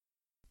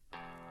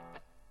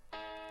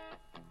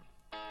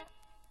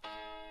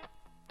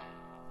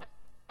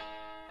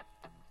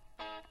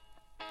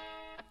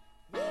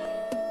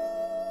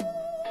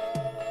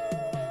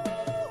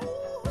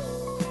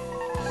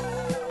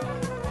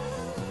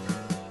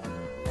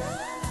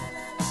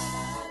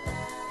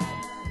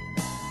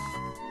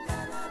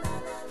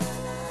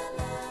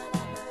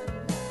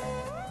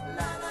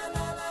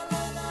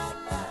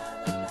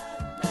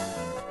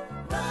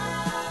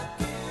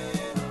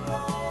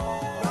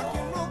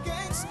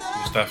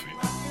Mustafi.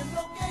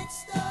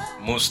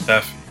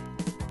 Mustafi.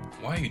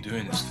 Why are you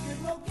doing this to me?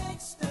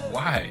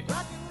 Why?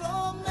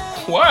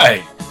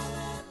 Why?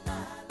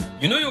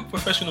 You know you're a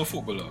professional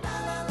footballer.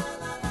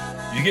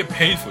 You get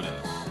paid for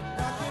this.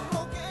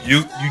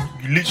 You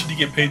literally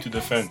get paid to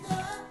defend.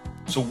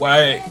 So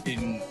why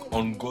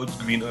on God's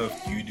green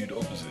earth do you do the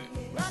opposite?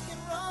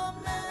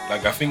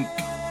 Like, I think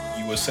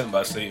you were sent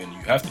by Satan.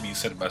 You have to be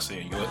sent by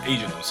Satan. You're an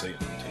agent of Satan.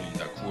 I'm telling you,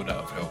 that crawled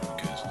out of hell,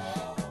 because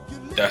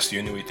that's the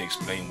only way to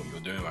explain what you're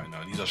doing right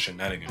now. These are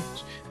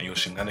shenanigans, and your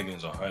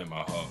shenanigans are hurting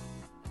my heart.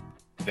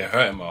 They're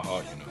hurting my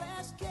heart, you know.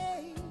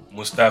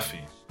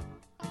 Mustafi,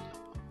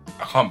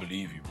 I can't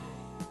believe you, bro.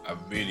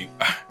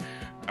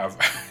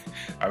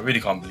 I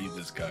really can't believe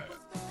this guy.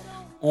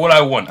 All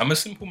I want, I'm a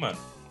simple man.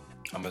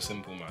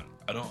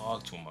 I don't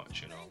ask for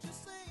much, you know.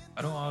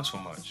 I don't ask for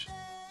much.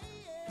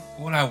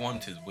 All I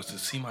wanted was to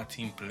see my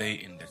team play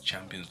in the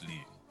Champions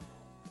League.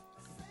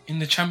 In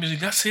the Champions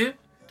League, that's it.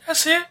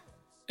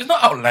 It's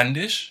not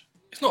outlandish.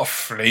 It's not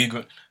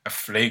a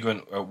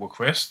flagrant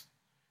request.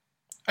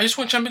 I just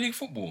want Champions League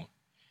football.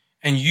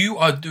 And you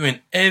are doing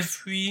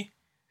every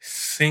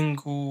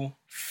single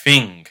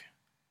thing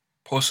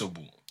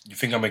possible. You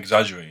think I'm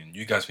exaggerating.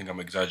 You guys think I'm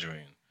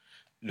exaggerating.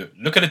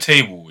 Look at the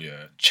table,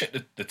 yeah. Check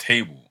the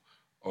table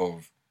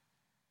of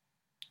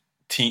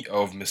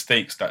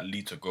mistakes that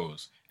lead to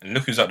goals. And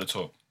look who's at the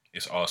top.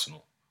 It's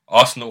Arsenal.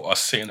 Arsenal are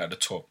sitting at the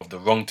top of the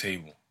wrong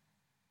table.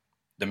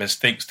 The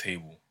mistakes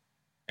table.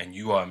 And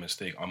you are a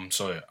mistake. I'm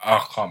sorry.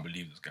 I can't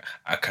believe this guy.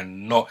 I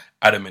cannot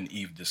Adam and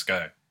Eve this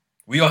guy.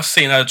 We are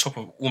sitting at the top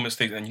of all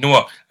mistakes. And you know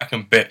what? I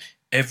can bet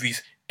every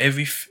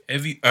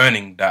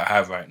earning that I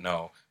have right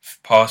now,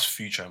 past,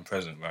 future, and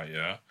present, right,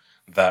 yeah,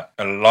 that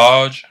a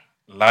large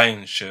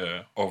lion's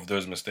share of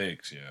those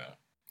mistakes, yeah,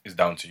 is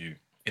down to you.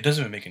 It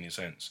doesn't even make any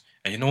sense.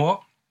 And you know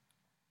what?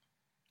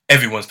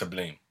 Everyone's to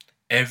blame.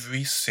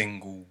 Every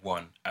single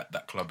one at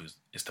that club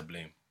is to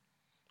blame.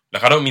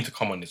 Like, I don't mean to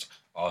come on this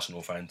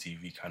Arsenal fan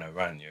TV kind of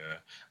rant, yeah.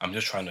 I'm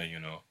just trying to, you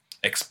know,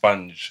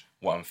 expunge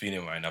what I'm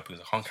feeling right now, because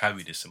I can't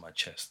carry this in my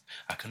chest.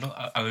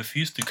 I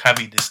refuse to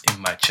carry this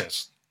in my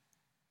chest.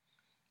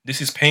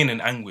 This is pain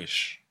and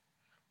anguish.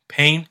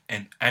 Pain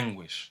and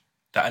anguish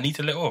that I need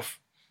to let off.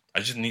 I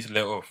just need to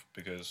let it off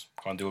because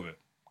I can't deal with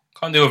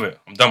it.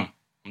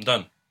 I'm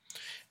done.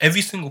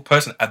 Every single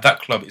person at that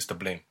club is to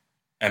blame.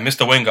 And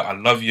Mr. Wenger, I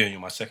love you and you're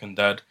my second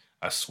dad.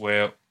 I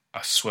swear,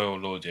 oh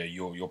Lord, yeah,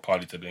 you're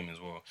partly to blame as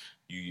well.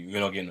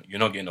 You're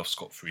not getting off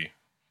scot-free.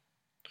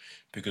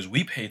 Because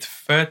we paid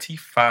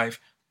 £35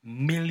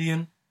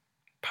 million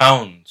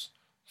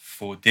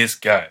for this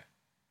guy.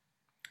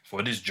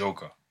 For this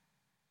joker.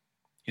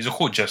 He's a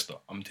court jester.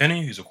 I'm telling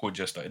you, he's a court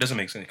jester. It doesn't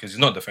make sense because he's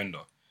not a defender.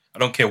 I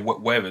don't care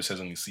whatever it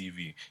says on his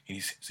CV.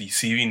 His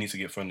CV needs to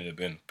get thrown in the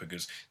bin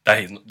because that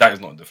is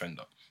not a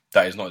defender.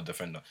 That is not a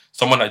defender.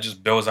 Someone that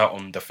just bails out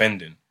on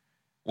defending.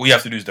 All you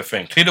have to do is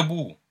defend. Clear the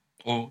ball.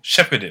 Or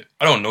shepherd it.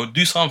 I don't know.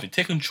 Do something.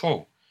 Take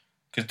control.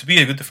 Because to be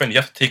a good defender,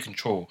 you have to take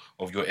control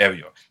of your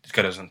area. This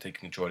guy doesn't take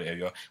control of the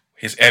area.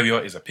 His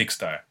area is a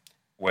pigsty.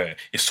 Where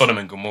it's Sodom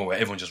and Gomorrah. Where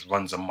everyone just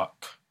runs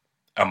amok.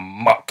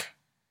 Amok.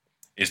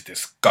 It's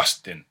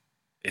disgusting.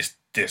 It's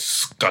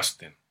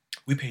disgusting.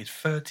 We paid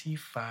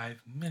 £35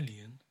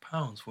 million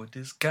for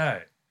this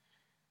guy.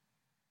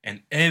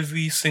 And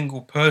every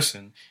single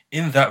person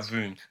in that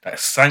room that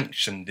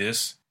sanctioned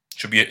this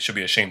should be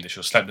ashamed. They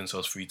should slap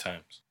themselves 3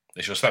 times.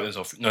 They should slap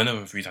themselves, no, not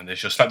even 3 times. They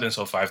should slap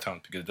themselves 5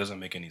 times because it doesn't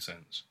make any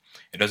sense.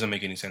 It doesn't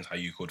make any sense how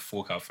you could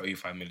fork out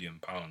 £35 million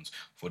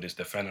for this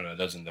defender that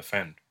doesn't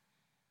defend.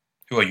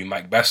 Who are you,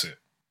 Mike Bassett?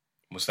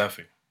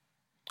 Mustafi.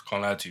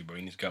 Can't lie to you, bro.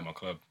 You need to get out of my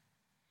club.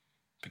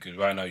 Because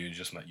right now you're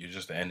just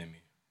the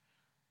enemy.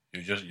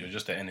 You're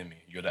just the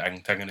enemy. You're the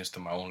antagonist to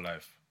my own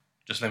life.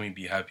 Just let me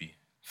be happy.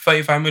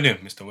 35 million,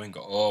 Mr.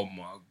 Wenger. Oh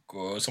my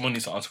God. Someone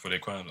needs to answer for their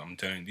crimes. I'm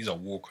telling you, these are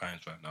war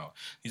crimes right now.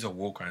 These are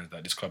war crimes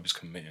that this club is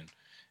committing.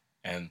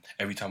 And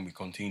every time we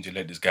continue to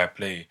let this guy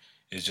play,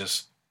 it's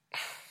just...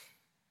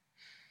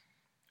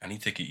 I need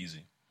to take it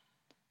easy.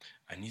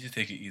 I need to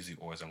take it easy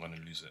or else I'm going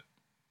to lose it.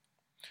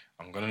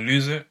 I'm going to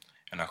lose it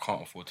and I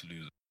can't afford to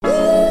lose it.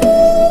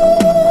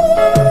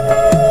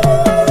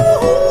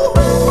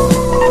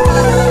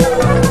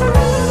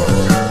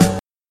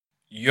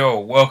 Yo,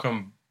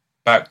 welcome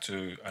back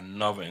to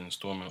another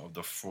installment of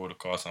the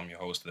Fraudcast. I'm your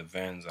host,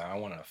 Levens, and I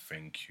want to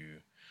thank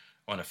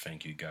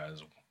you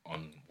guys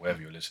on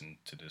wherever you're listening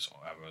to this,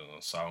 either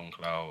on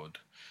SoundCloud,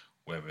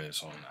 whether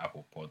it's on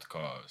Apple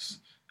Podcasts,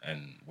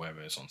 and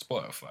whether it's on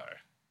Spotify.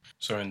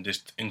 So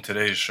in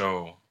today's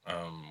show,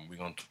 we're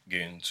going to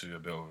get into a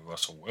bit of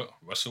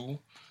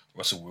Russell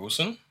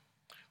Wilson.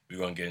 We're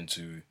going to get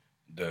into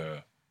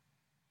the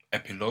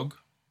epilogue.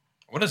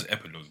 What does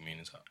epilogue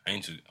mean?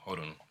 Hold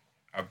on.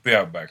 I'll be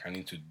right back. I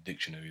need to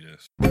dictionary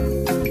this.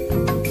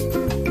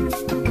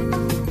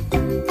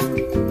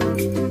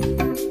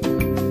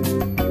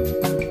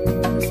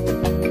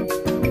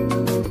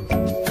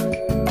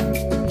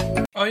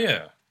 Oh,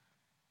 yeah.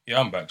 Yeah,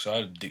 I'm back. So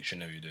I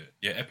dictionaried it.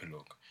 Yeah,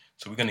 epilogue.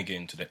 So we're going to get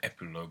into the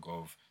epilogue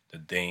of the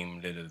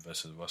Dame Lillard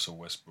versus Russell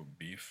Westbrook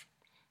beef.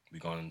 We're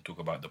going to talk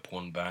about the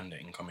porn ban, the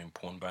incoming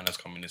porn ban that's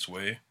coming this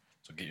way.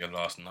 So get your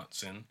last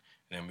nuts in. And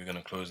then we're going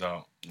to close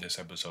out this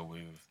episode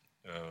with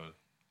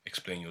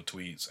explain your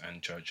tweets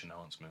and church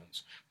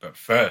announcements. But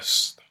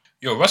first,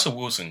 Russell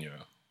Wilson,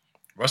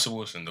 Russell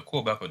Wilson, the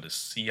quarterback of the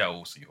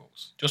Seattle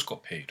Seahawks, just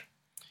got paid.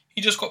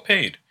 He just got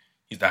paid.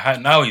 He's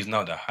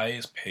now the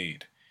highest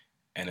paid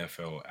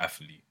NFL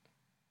athlete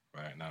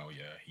right now.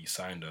 Yeah, he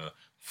signed a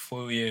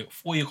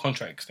 4-year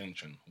contract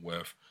extension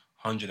worth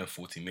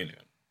 140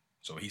 million.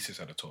 So he sits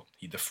at the top.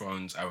 He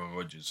dethrones Aaron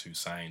Rodgers,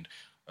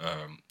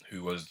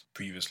 who was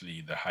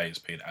previously the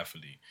highest paid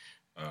athlete,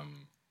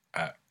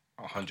 at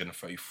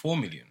 134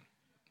 million.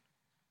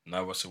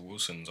 Now Russell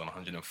Wilson's on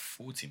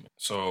 140 million.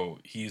 So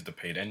he's the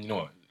paid. And you know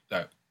what?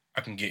 Like,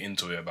 I can get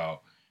into it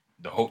about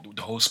the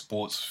whole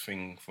sports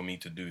thing. For me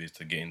to do is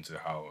to get into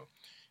how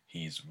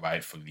he's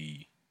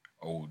rightfully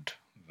owed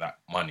that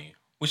money,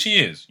 which he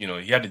is. You know,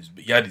 he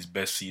had his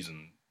best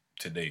season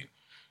to date.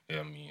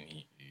 I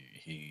mean,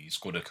 he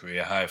scored a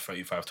career high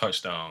 35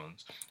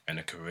 touchdowns and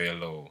a career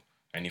low,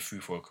 and he threw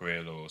for a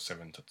career low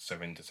seven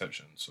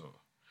interceptions. So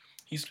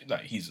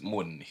he's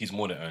more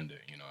than earned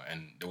it, you know.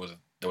 And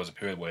there was a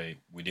period where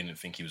we didn't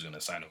think he was going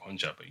to sign a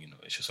contract, but you know,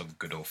 it's just a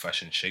good old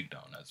fashioned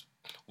shakedown, as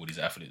all these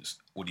athletes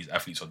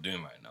are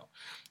doing right now.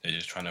 They're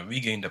just trying to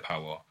regain the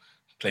power,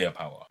 player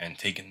power, and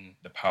taking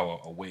the power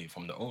away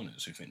from the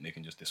owners who think they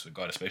can just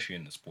disregard, especially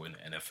in the sport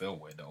in the NFL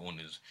where the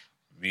owners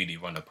really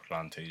run a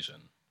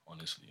plantation.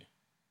 Honestly,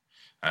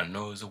 I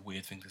know it's a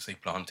weird thing to say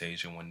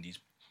plantation when these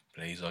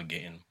players are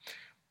getting.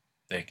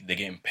 They're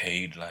getting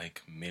paid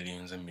like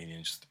millions and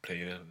millions just to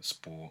play the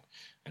sport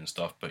and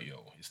stuff, but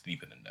it's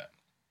deeper than that.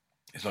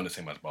 It's not the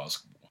same as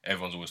basketball.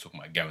 Everyone's always talking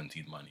about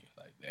guaranteed money.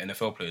 Like, the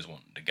NFL players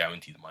want the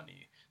guaranteed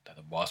money that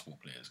the basketball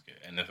players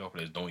get. NFL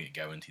players don't get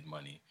guaranteed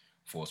money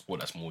for a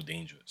sport that's more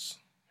dangerous.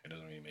 It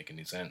doesn't really make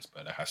any sense.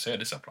 But like I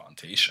said, it's a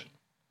plantation.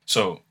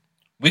 So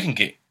we can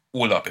get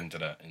all up into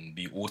that and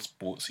be all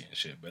sportsy and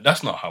shit, but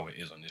that's not how it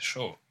is on this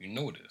show. You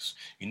know this.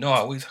 You know I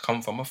always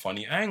come from a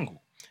funny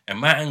angle. And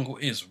my angle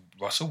is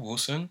Russell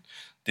Wilson,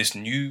 this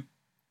new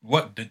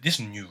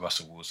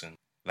Russell Wilson,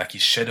 like he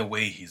shed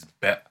away his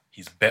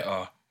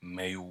better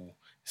male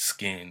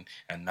skin,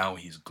 and now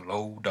he's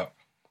glowed up.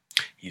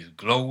 He's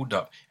glowed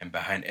up, and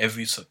behind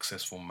every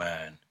successful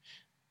man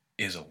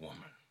is a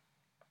woman.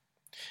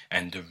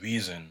 And the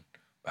reason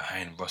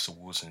behind Russell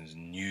Wilson's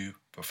new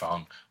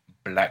profound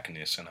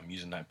blackness, and I'm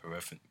using that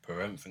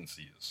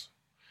parentheses,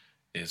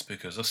 is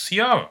because of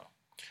Ciara.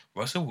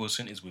 Russell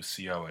Wilson is with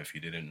Ciara, if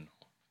you didn't know.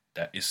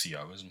 That is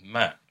Ciara's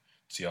man.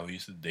 Ciara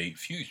used to date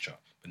Future,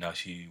 but now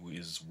she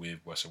is with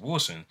Russell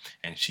Wilson,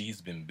 and she's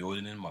been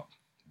building him up,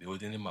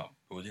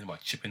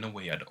 chipping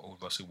away at the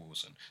old Russell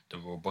Wilson, the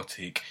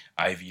robotic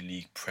Ivy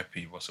League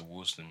preppy Russell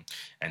Wilson,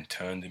 and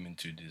turned him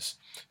into this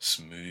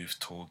smooth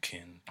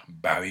talking,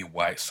 Barry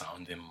White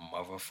sounding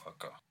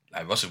motherfucker.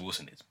 Like, Russell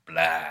Wilson is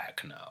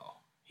black now.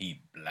 He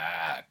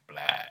black.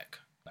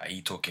 Like,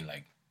 he talking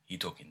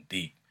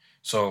deep.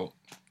 So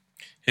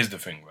here's the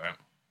thing, right?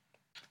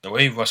 The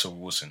way Russell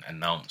Wilson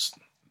announced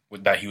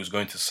that he was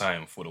going to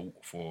sign re-sign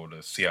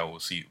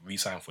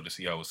for the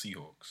Seattle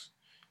Seahawks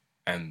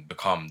and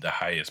become the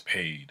highest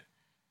paid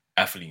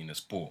athlete in the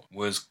sport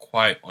was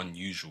quite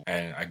unusual.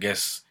 And I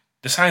guess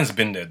the sign's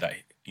been there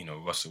that, you know,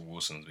 Russell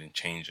Wilson's been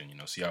changing, you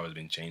know, Seattle's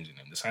been changing,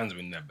 and the sign's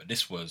been there, but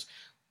this was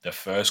the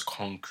first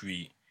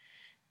concrete,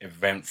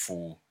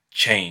 eventful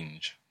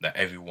change that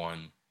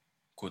everyone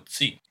could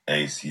see.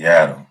 Hey,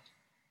 Seattle,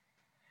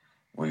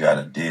 we got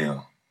a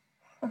deal.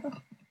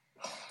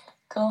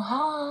 Go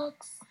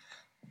Hawks.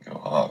 Go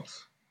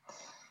Hawks.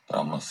 But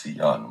I'm going to see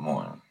y'all in the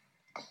morning.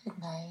 Good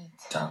night.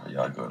 Time for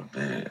y'all to go to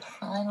bed.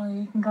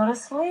 Finally, you can go to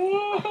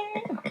sleep.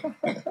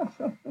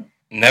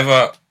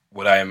 Never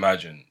would I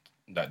imagine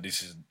that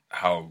this is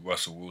how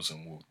Russell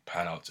Wilson will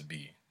pan out to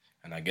be.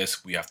 And I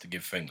guess we have to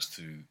give thanks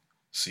to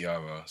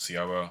Ciara.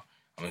 Ciara,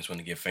 I just want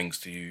to give thanks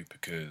to you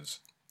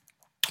because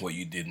what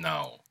you did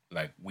now,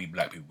 like, we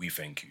black people, we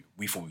thank you.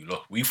 We thought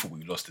we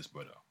lost this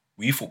brother.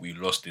 We thought we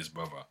lost this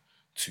brother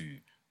to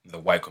the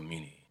white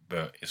community,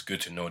 but it's good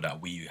to know that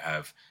we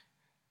have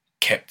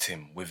kept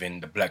him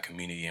within the black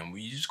community, and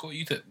we just got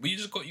you to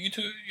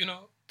you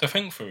know, to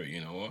thank for it,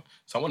 you know.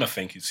 So I want to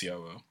thank you,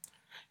 Ciara.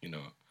 You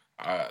know,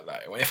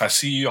 like, if I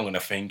see you, I'm gonna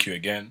thank you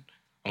again.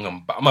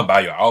 I'm gonna buy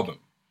your album.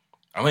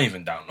 I'm gonna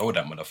even download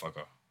that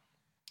motherfucker.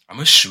 I'm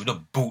gonna shoot a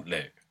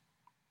bootleg,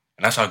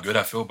 and that's how good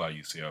I feel about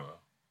you, Ciara.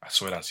 I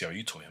swear that, Ciara,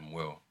 you taught him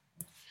well.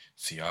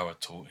 Ciara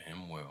taught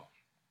him well.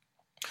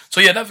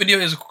 So yeah, that video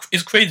is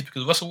crazy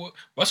because Russell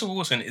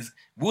Wilson is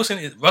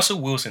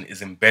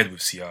in bed with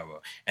Ciara,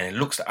 and it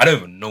looks, I don't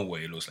even know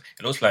what it looks like.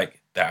 It looks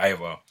like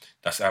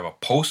that's either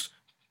post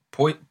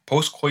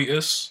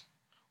coitus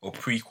or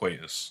pre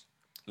coitus.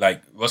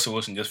 Like, Russell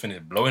Wilson just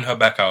finished blowing her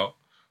back out,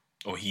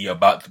 or he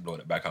about to blow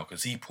it back out,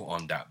 because he put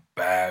on that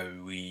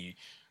Barry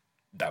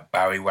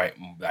White,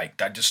 like,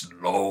 that just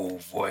low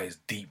voice,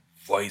 deep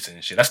voice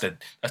and shit.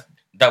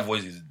 That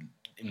voice is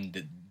in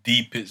the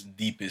deepest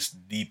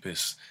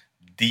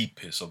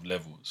of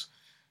levels,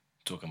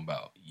 talking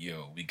about,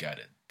 yo, we got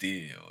a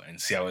deal. And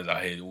Seattle's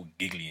out here all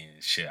giggly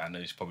and shit. I know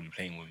he's probably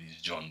playing with his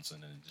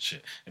Johnson and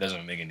shit. It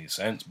doesn't make any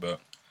sense, but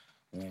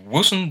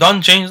Wilson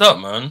done changed up,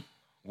 man.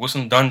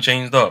 Wilson done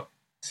changed up.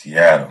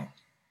 Seattle,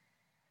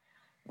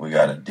 we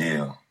got a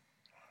deal.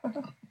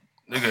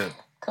 Nigga,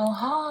 Go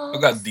Hawks.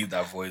 look how deep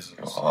that voice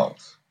Go is.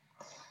 Hawks.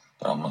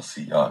 But I'm gonna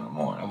see y'all in the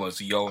morning. I'm gonna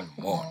see y'all in the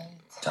Good morning.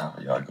 night. Time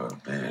for y'all to go to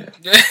bed.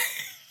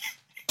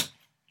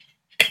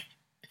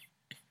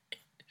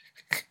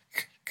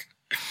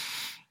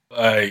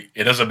 Like,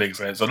 it doesn't make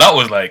sense. So that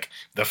was like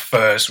the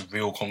first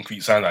real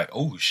concrete sign. Like,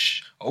 oh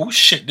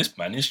shit, this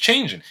man is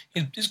changing.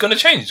 He's gonna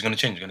change. He's gonna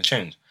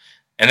change.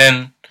 And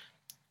then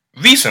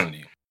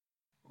recently,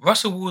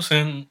 Russell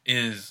Wilson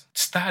is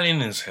styling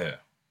his hair.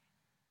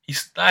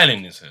 He's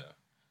styling his hair.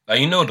 Like,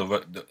 you know,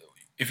 the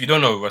if you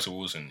don't know Russell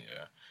Wilson,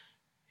 yeah,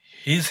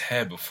 his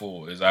hair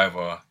before is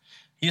either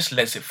he just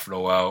lets it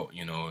flow out.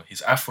 You know,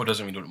 his afro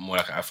doesn't really look more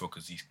like an afro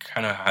because he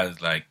kind of has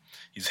like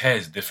his hair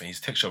is different. His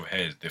texture of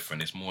hair is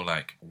different. It's more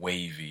like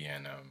wavy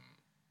and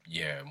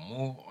yeah,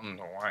 more on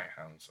the white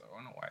hand side.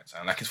 On the white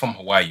side, like it's from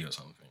Hawaii or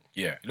something.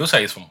 Yeah, it looks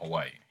like it's from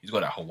Hawaii. He's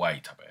got that Hawaii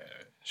type of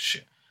hair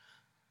shit.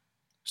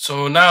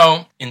 So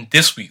now in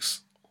this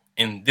week's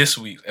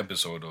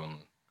episode on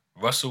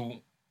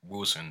Russell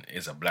Wilson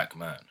is a black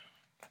man,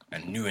 a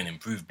new and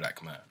improved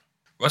black man.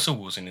 Russell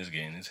Wilson is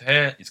getting his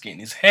hair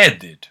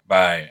did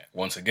by,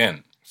 once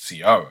again,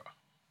 Ciara,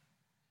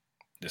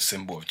 the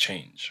symbol of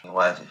change. Your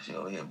wife, if you're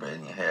over here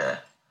braiding your hair,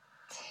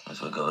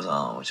 that's what goes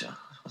on with you.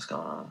 What's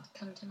going on?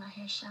 Come to my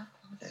hair shop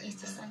on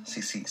Easter Sunday.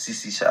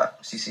 CC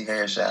shop. CC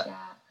hair shop.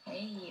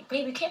 Hey,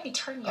 baby, you can't be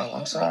turning your Oh, head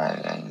I'm sorry.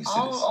 like I ain't used to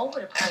all this. over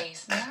the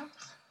place, man.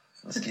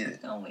 Let's get it.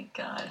 Oh my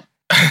god.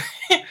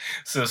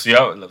 So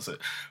Ciara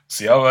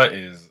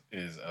is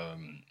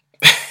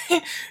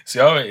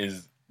Ciara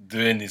is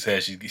doing his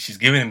hair. She's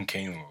giving him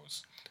cane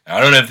rolls. And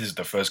I don't know if this is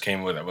the first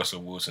cane roll that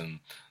Russell Wilson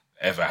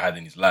ever had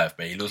in his life,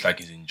 but he looks like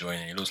he's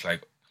enjoying it. He looks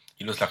like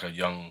a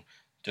young,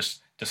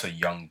 just a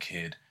young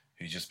kid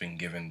who's just been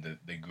given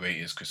the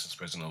greatest Christmas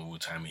present of all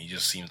time. He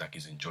just seems like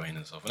he's enjoying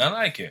himself, and I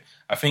like it.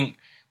 I think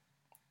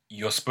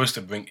you're supposed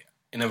to bring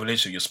in a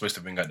relationship. You're supposed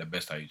to bring out the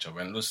best out of each other,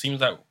 and it seems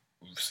like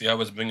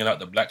Ciara's bringing out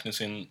the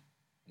blackness in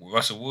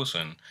Russell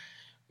Wilson,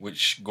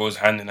 which goes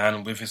hand in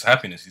hand with his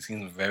happiness. He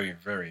seems very,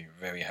 very,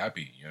 very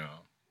happy. You know,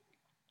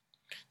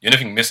 the only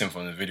thing missing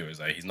from the video is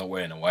that he's not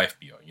wearing a wife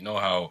beater. You know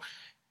how,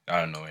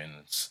 I don't know, in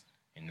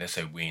let's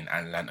say we're in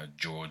Atlanta,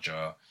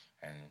 Georgia,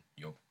 and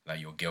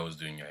your girl's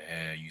doing your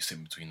hair, you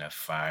sit between their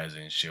thighs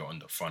and shit on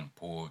the front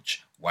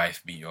porch,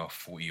 wife beater,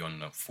 40 on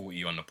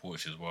the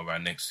porch as well,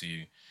 right next to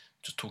you,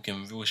 just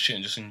talking real shit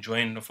and just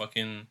enjoying the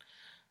fucking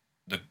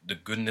the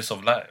goodness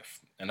of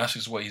life. And that's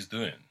just what he's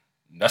doing.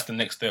 That's the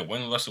next step.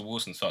 When Russell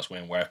Wilson starts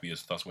wearing wife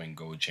beaters, starts wearing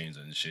gold chains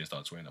and shit,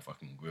 starts wearing a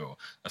fucking grill,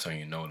 that's when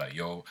you know, like,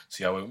 yo,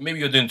 see how maybe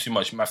you're doing too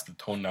much. You have to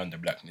tone down the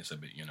blackness a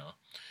bit, you know.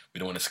 We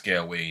don't want to scare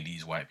away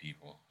these white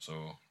people.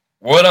 So,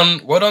 well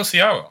done,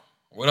 Ciara.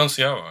 Well done,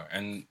 Ciara.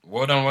 And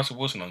well done, Russell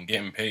Wilson, on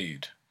getting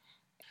paid.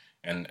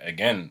 And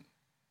again,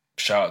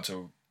 shout out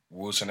to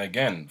Wilson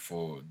again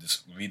for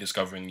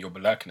rediscovering your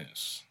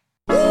blackness.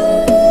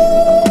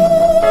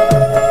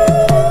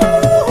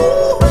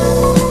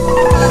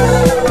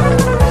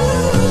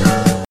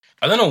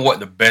 I don't know what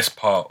the best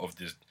part of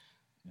this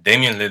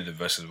Damian Lillard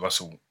versus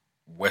Russell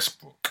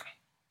Westbrook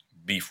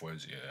beef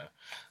was, yeah.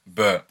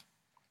 But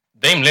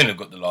Dame Lillard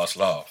got the last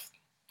laugh.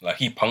 Like,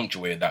 he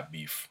punctuated that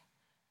beef.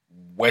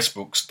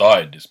 Westbrook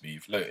started this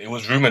beef. Like, it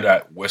was rumored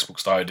that Westbrook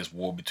started this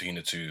war between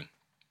the two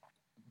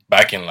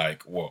back in,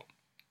 like, what,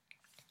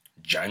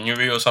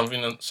 January or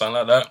something like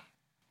that.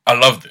 I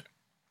loved it.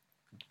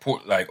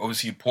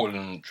 Obviously,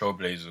 Portland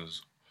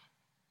Trailblazers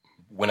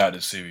went out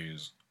the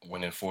series,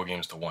 winning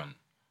 4-1,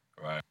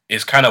 right?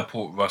 It's kind of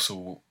put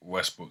Russell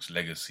Westbrook's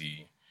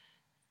legacy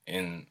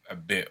in a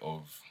bit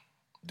of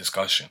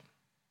discussion.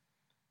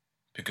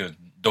 Because,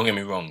 don't get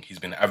me wrong, he's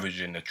been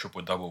averaging a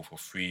triple-double for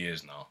 3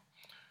 years now.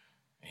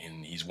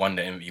 And he won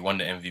the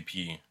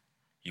MVP.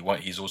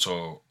 He's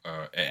also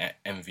an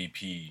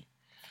MVP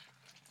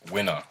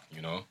winner,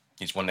 you know.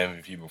 He's won the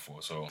MVP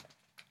before. So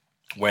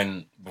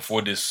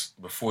before this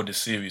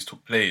series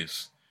took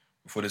place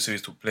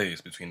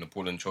between the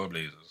Portland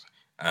Trailblazers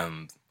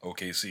and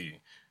OKC,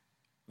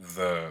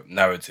 the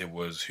narrative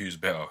was, who's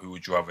better? Who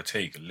would you rather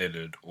take,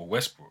 Lillard or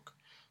Westbrook?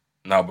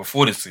 Now,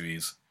 before this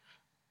series,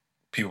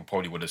 people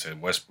probably would have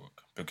said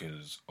Westbrook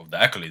because of the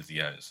accolades he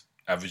has,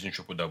 averaging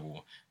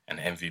triple-double and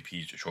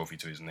MVP trophy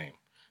to his name.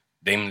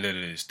 Dame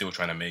Lillard is still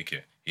trying to make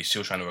it. He's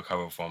still trying to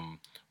recover from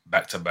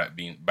back-to-back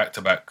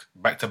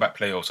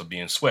playoffs of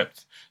being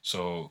swept.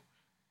 So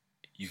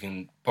you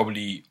can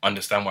probably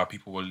understand why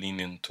people were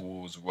leaning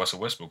towards Russell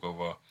Westbrook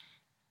over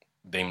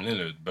Dame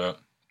Lillard, but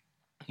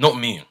not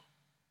me.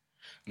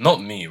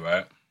 Not me,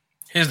 right?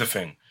 Here's the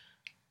thing.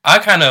 I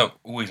kind of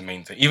always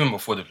maintain, even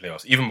before the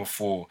playoffs, even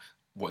before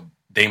what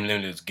Dame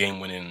Lillard's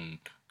game-winning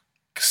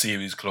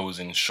series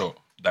closing shot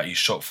that he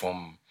shot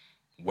from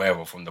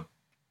wherever, from the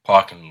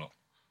parking lot.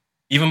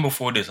 Even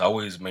before this, I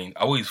always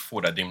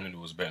thought that Dame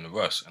Lillard was better than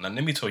Russ. And then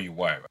let me tell you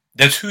why. Right?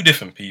 They're two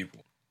different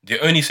people. The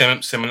only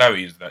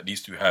similarities that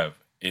these two have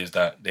is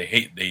that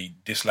they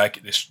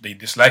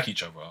dislike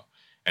each other,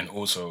 and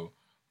also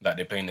that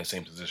they play in the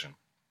same position.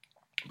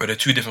 But they're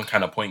two different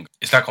kind of point.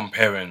 It's like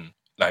comparing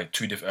like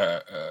two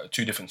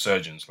different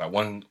surgeons. Like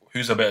one,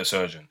 who's a better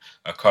surgeon,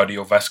 a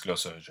cardiovascular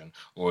surgeon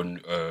or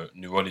a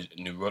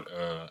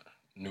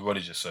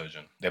neurologist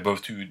surgeon? They're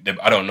both two.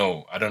 I don't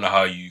know. I don't know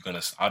how you're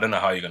gonna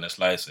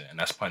slice it, and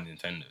that's pun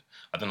intended.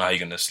 I don't know how you're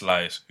gonna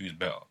slice who's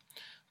better.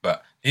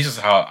 But this is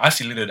how I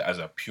see Lillard as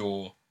a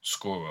pure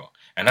scorer,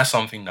 and that's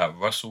something that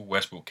Russell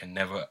Westbrook can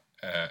never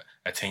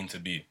attain to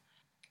be.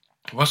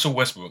 Russell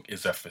Westbrook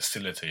is a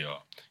facilitator.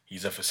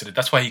 He's a facilitator.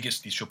 That's why he gets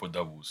these triple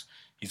doubles.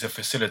 He's a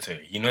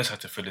facilitator. He knows how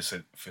to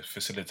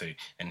facilitate,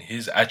 and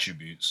his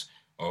attributes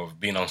of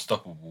being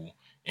unstoppable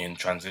in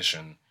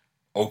transition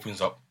opens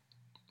up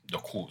the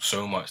court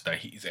so much that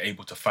he's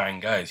able to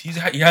find guys. He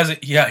has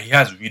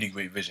really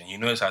great vision. He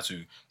knows how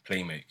to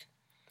play make.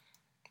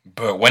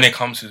 But when it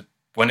comes to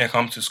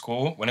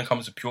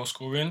pure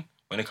scoring,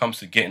 when it comes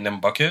to getting them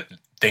bucket,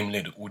 Dame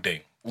Lillard all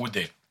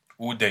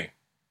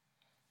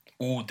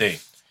day.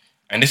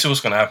 And this is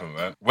what's gonna happen,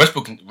 right?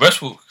 Westbrook.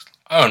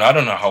 I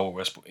don't know how old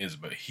Westbrook is,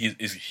 but he's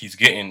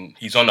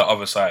on the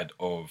other side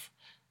of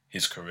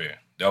his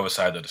career, the other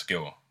side of the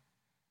scale.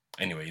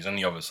 Anyway, he's on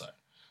the other side.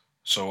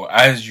 So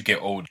as you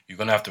get old, you're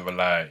gonna have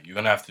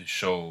to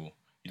show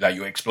like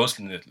your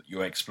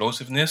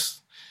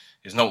explosiveness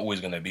is not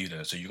always gonna be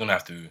there. So you're gonna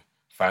have to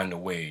find a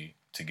way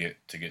to get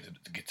to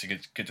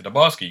the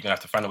basket. You're gonna have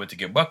to find a way to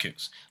get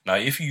buckets. Now,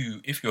 if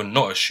you're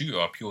not a shooter,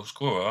 a pure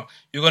scorer,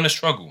 you're gonna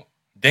struggle.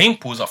 Dame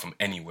pulls up from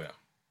anywhere.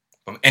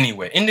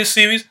 In this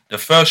series, the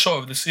first shot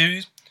of the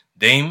series,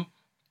 Dame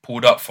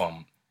pulled up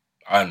from,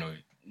 I don't know,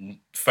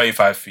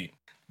 35 feet.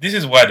 This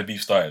is why the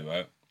beef started,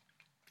 right?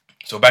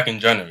 So back in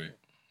January,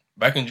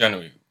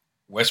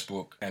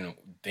 Westbrook and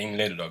Dame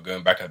Lillard are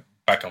going back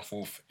and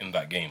forth in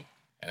that game.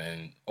 And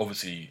then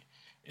obviously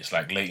it's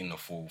like late in the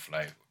fourth,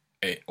 like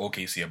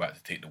OKC about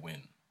to take the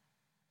win.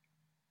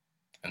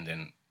 And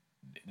then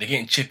they're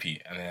getting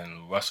chippy, and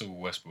then Russell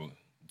Westbrook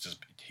just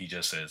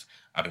says,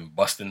 I've been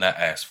busting that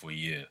ass for a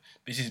year.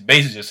 He's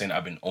basically just saying,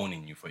 I've been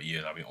owning you for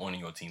years. I've been owning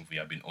your team for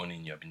years. I've been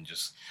owning you. I've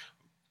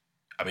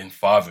been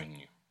fathering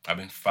you. I've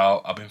been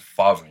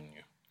fathering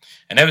you.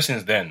 And ever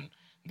since then,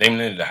 Dame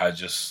Lillard had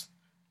just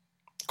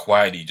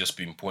quietly just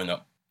been putting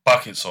up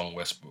buckets on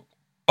Westbrook.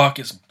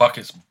 Buckets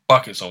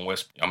on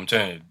Westbrook. I'm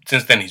telling you,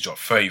 since then he's dropped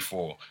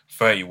 34,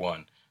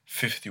 31,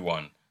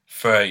 51,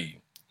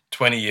 30,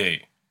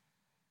 28,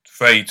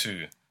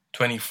 32,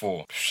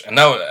 24, and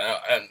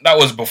that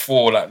was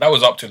before, like that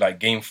was up to like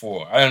game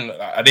 4.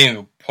 I didn't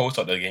even post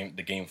up the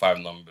game 5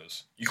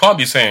 numbers. You can't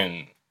be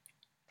saying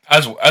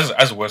as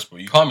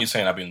Westbrook, you can't be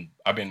saying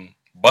I've been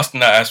busting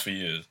that ass for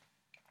years,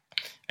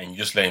 and you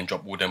just let him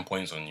drop all them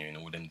points on you in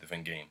all them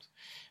different games,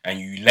 and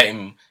you let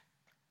him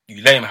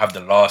have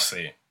the last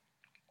say.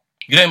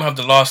 You let him have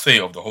the last say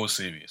of the whole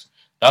series.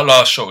 That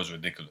last shot was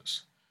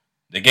ridiculous.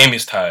 The game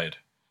is tied.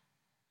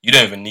 You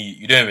don't even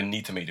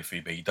need to make the free,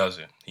 but he does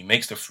it. He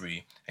makes the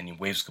free and he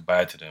waves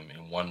goodbye to them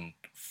in one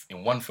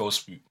fell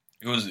swoop.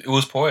 It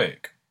was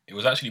poetic. It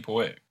was actually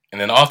poetic.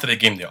 And then after the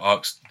game, they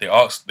asked Dame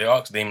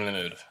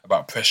Lillard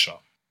about pressure.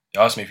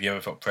 They asked me if he ever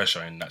felt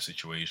pressure in that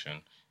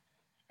situation,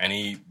 and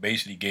he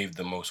basically gave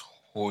the most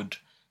hood,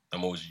 the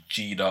most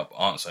G'd up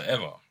answer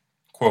ever.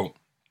 Quote: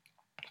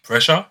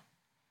 "Pressure?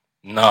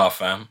 Nah,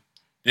 fam.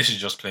 This is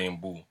just playing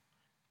ball.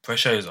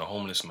 Pressure is a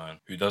homeless man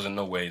who doesn't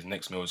know where his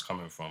next meal is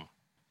coming from.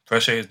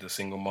 Pressure is the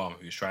single mom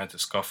who's trying to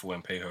scuffle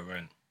and pay her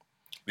rent.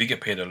 We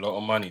get paid a lot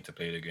of money to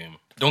play the game.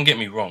 Don't get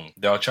me wrong,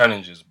 there are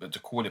challenges, but to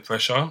call it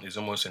pressure is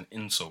almost an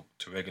insult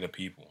to regular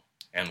people."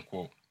 End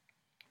quote.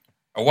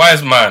 A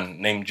wise man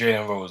named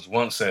Jalen Rose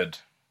once said,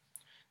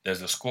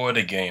 "There's the score of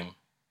the game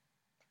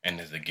and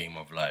there's the game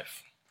of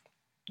life."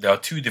 There are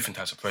two different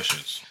types of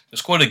pressures. The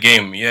score of the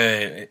game,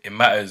 yeah, it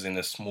matters in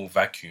a small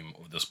vacuum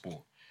of the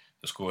sport,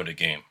 the score of the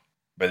game.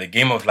 But the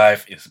game of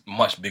life is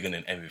much bigger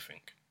than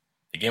everything.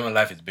 The game of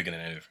life is bigger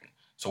than everything.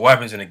 So what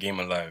happens in the game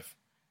of life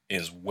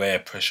is where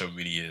pressure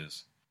really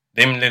is.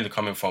 Dame Lillard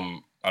coming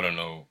from, I don't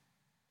know,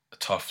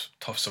 tough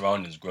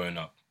surroundings growing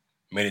up,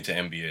 made it to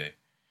NBA.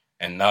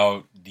 And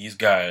now these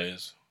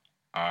guys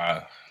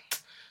are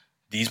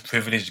these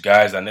privileged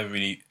guys that never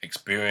really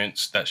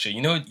experienced that shit.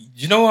 You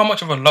know how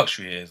much of a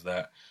luxury it is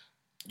that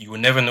you will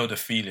never know the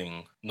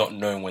feeling not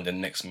knowing when the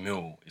next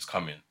meal is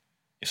coming.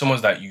 It's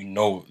almost that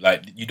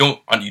like you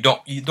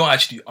don't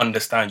actually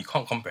understand, you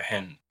can't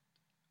comprehend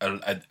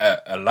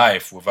a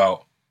life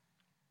without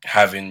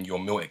having your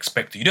meal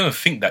expected. You don't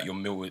think that your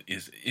meal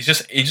it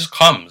just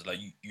comes. Like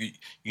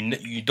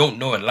you don't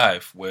know a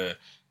life where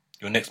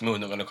your next meal is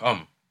not gonna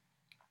come.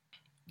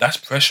 That's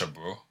pressure,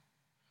 bro.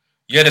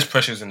 Yeah, there's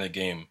pressures in the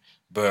game,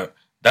 but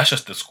that's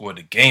just the score of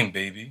the game,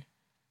 baby.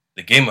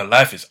 The game of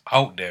life is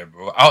out there,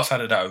 bro. Outside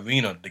of that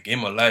arena, the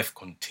game of life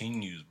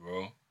continues,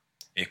 bro.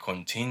 It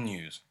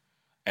continues.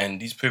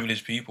 And these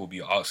privileged people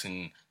be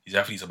asking these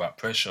athletes about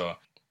pressure,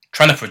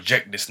 trying to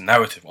project this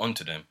narrative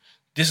onto them.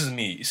 This is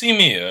me. You see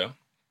me, yeah?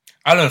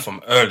 I learned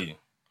from early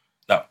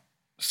that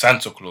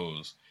Santa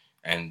Claus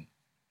and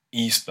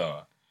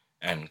Easter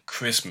and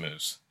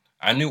Christmas.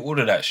 I knew all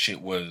of that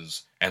shit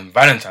was, and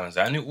Valentine's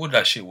Day. I knew all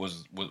that shit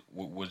was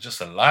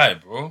just a lie,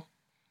 bro.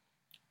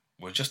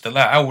 Was just a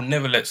lie. I would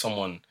never let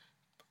someone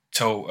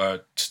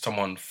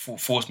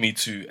force me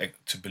to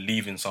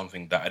believe in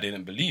something that I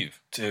didn't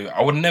believe.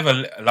 I would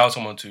never allow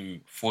someone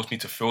to force me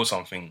to feel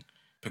something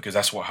because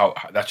that's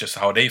just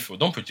how they feel.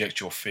 Don't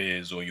project your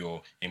fears or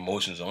your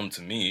emotions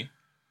onto me.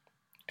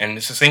 And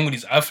it's the same with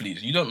these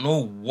athletes. You don't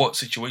know what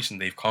situation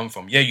they've come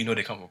from. Yeah, you know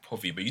they come from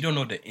poverty, but you don't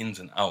know the ins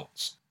and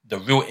outs. The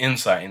real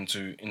insight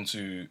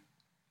into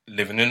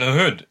living in the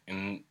hood,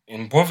 in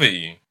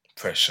poverty.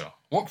 Pressure.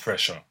 What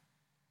pressure?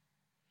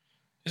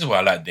 This is why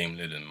I like Dame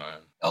Lillard, man.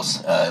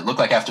 It looked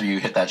like after you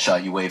hit that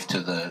shot, you waved to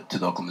the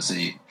Oklahoma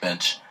City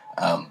bench.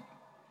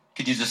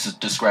 Could you just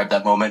describe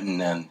that moment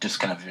and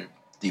just kind of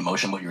the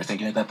emotion, what you were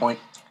thinking at that point?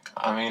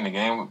 I mean,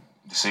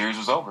 the series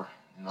was over.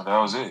 That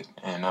was it.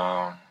 And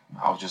I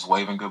was just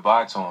waving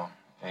goodbye to him.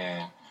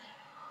 And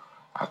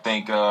I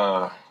think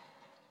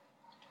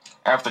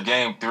after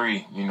game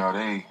 3,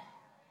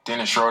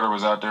 Dennis Schroeder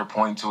was out there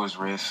pointing to his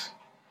wrist.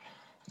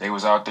 They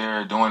was out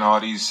there doing all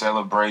these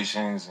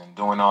celebrations and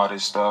doing all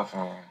this stuff,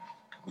 and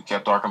we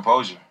kept our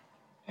composure.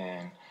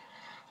 And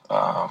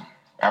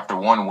after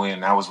one win,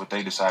 that was what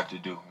they decided to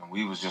do. And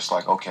we was just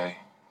like, okay,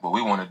 what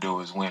we want to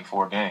do is win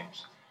 4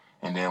 games.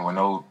 And then when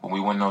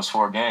we win those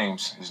 4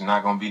 games, it's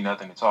not going to be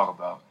nothing to talk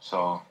about.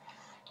 So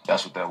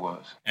that's what that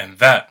was. And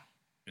that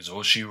is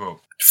all she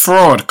wrote.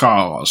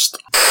 Fraudcast.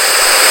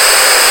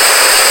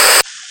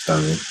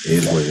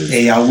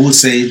 Hey, I will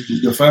say,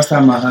 the first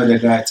time I heard a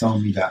guy tell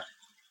me that,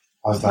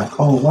 I was like,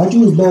 oh, why do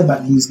you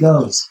bareback these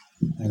girls?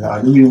 And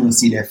I don't even want to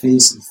see their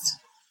faces.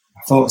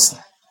 I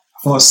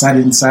thought sad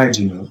inside,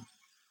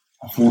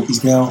 I thought,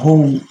 is there a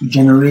whole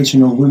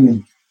generation of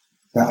women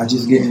that are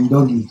just getting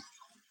doggy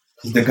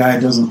because the guy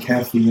doesn't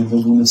care for you and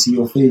doesn't want to see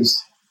your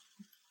face?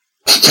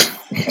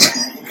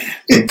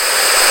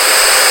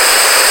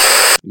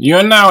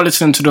 You're now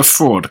listening to the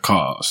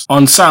Fraudcast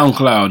on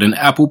SoundCloud and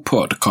Apple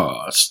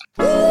Podcasts.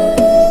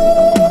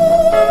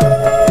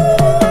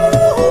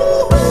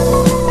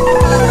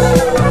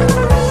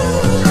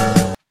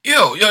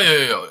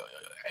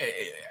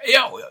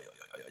 Yo.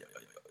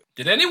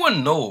 Did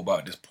anyone know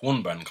about this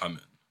porn ban coming?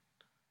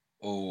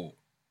 Or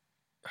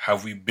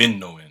have we been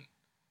knowing,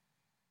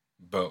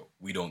 but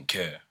we don't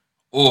care?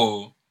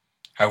 Or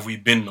have we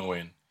been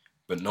knowing,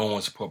 but no one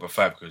wants to put up a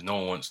fight because no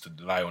one wants to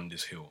lie on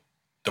this hill?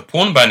 The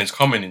porn ban is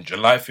coming in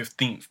July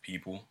 15th,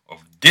 people,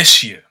 of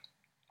this year.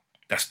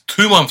 That's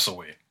 2 months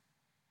away.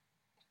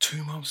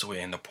 2 months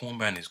away and the porn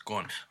ban is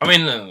gone. I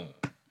mean,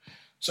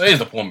 so here's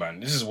the porn ban.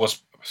 This is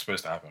what's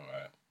supposed to happen,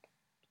 right?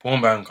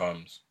 Porn ban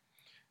comes,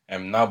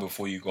 and now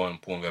before you go on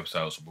porn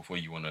websites or before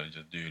you want to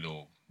just do a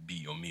little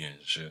beat or me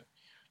and shit,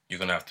 you're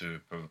going to have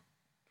to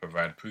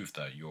provide proof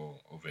that you're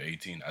over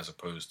 18 as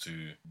opposed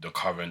to the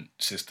current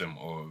system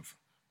of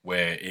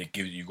where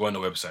you go on the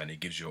website and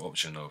it gives you an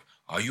option of,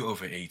 are you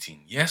over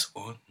 18? Yes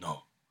or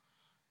no?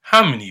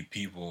 How many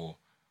people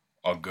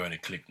are going to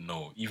click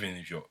no,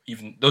 even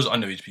those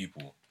underage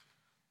people?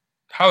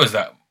 How is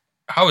that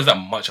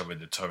much of a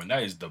deterrent?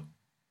 That is the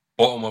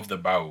bottom of the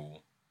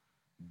barrel,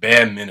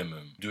 bare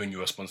minimum, doing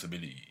your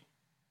responsibility.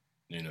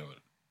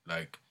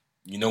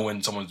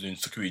 When someone's doing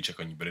security check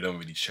on you, but they don't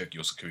really check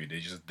your security. They're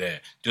just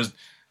there. Just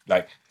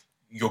like,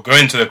 you're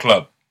going to the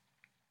club.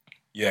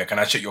 Yeah, can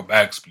I check your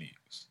bags, please?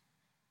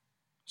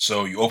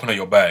 So you open up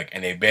your bag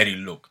and they barely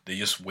look. They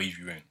just wave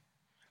you in.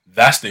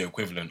 That's the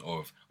equivalent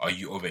of, are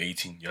you over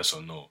 18? Yes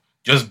or no?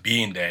 Just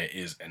being there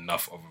is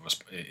enough of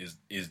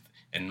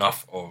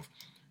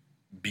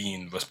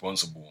being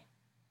responsible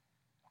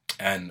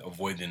and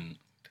avoiding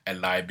a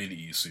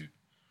liability suit.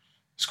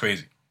 It's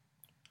crazy.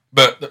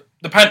 But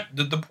the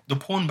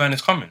porn ban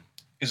is coming.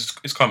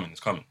 It's coming.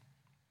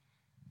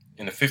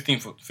 In the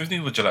 15th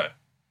of July.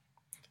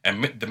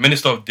 And the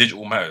Minister of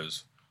Digital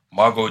Matters,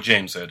 Margot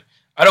James, said,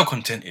 adult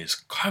content is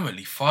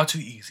currently far too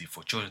easy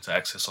for children to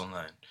access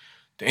online.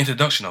 The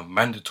introduction of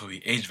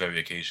mandatory age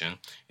verification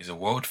is a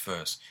world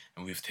first,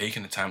 and we've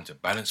taken the time to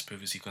balance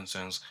privacy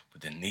concerns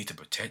with the need to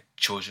protect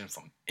children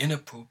from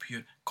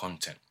inappropriate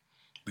content.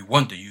 We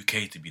want the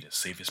UK to be the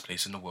safest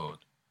place in the world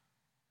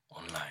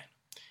online.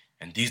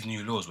 And these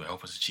new laws will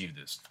help us achieve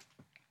this.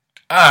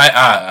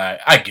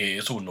 I get it.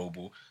 It's all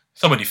noble.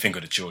 Somebody think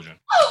of the children.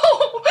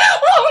 Oh,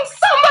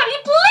 somebody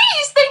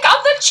please think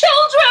of the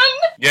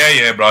children!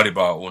 Yeah, blah, blah,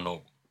 blah, all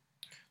noble.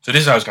 So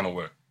this is how it's going to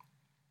work.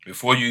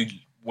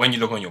 When you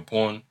look on your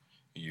porn,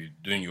 you're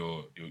doing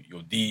your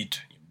deed,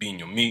 you're being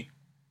your meat,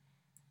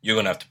 you're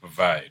going to have to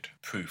provide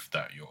proof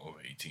that you're over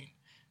 18.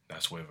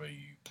 That's whether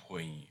you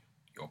put in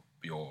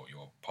your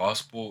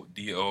passport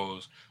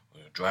details, or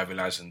your driving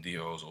license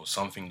details, or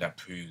something that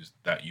proves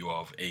that you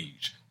are of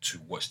age to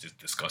watch this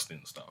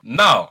disgusting stuff.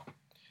 Now,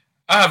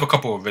 I have a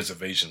couple of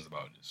reservations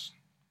about this.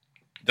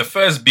 The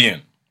first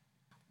being,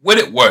 will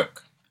it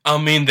work? I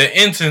mean, the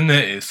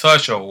internet is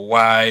such a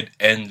wide,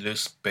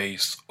 endless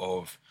space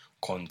of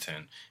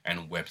content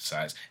and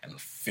websites and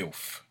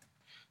filth.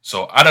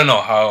 So I don't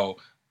know how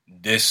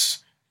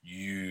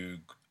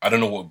I don't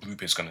know what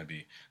group it's going to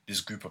be.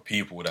 This group of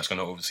people that's going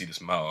to oversee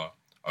this matter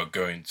are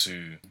going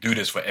to do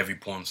this for every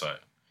porn site.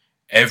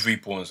 Every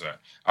porn site.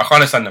 I can't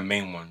understand the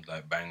main ones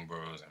like Bang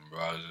Bros and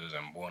Browsers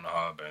and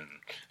Pornhub and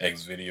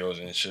X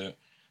Videos and shit.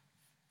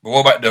 But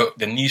what about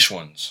the niche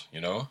ones, you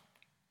know?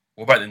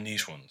 What about the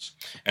niche ones?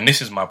 And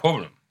this is my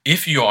problem.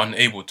 If you're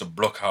unable to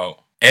block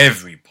out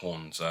every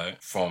porn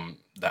site from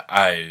the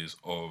eyes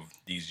of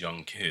these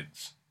young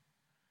kids,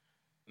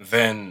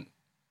 then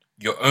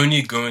you're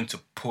only going to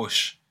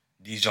push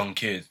these young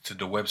kids to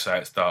the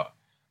websites that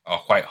are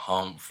quite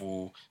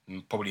harmful,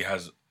 and probably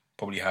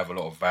have a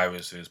lot of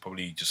viruses,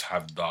 probably just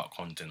have dark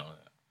content on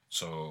it.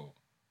 So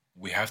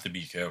we have to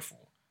be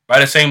careful. But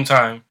at the same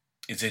time,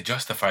 is it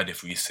justified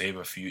if we save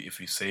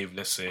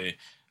let's say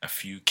a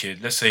few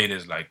kids, let's say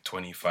there's like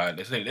 25,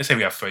 let's say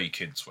we have 30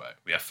 kids, right?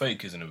 We have 30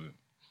 kids in a room.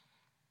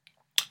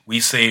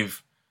 We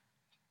save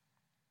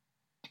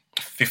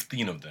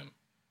 15 of them.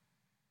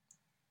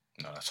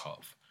 No, that's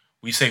half.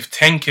 We save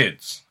 10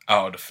 kids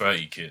out of the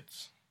 30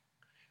 kids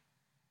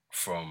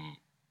from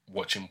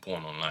watching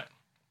porn online.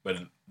 But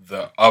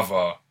the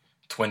other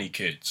 20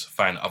 kids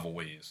find other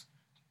ways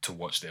to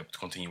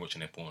continue watching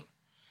their porn.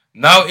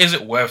 Now, is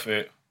it worth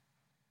it?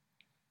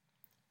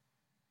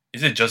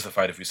 Is it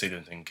justified if we save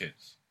the 10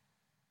 kids?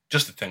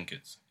 Just the 10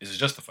 kids. Is it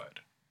justified?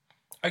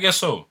 I guess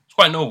so. It's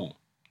quite noble.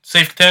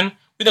 Save 10,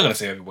 we're not going to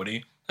save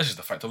everybody. That's just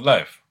the fact of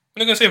life.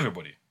 We're not going to save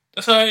everybody.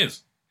 That's how it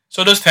is.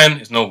 So those 10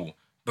 is noble.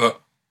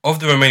 But of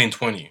the remaining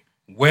 20,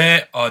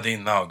 where are they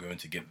now going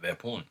to get their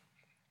porn?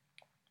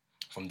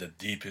 From the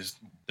deepest,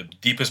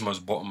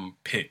 most bottom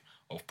pit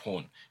of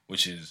porn,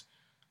 which is,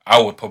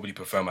 I would probably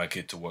prefer my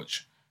kid to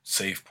watch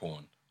safe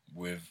porn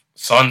with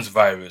sans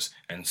virus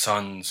and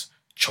sans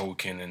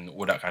choking and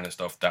all that kind of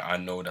stuff that I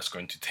know that's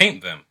going to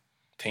taint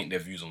their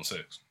views on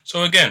sex.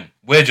 So again,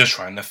 we're just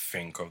trying to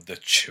think of the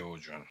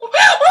children.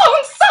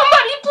 Won't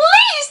somebody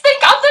please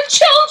think of the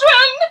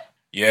children?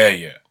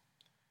 Yeah.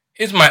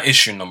 Here's my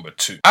issue number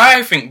 2.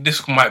 I think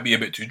this might be a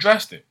bit too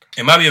drastic.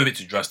 It might be a bit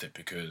too drastic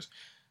because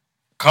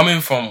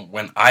coming from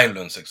when I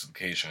learned sex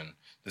education,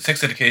 the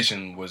sex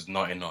education was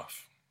not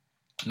enough.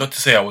 Not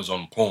to say I was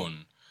on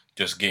porn,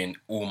 just getting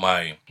all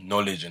my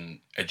knowledge and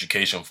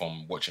education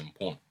from watching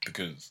porn,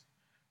 because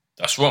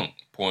that's wrong.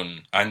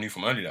 Porn, I knew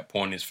from early that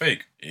porn is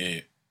fake.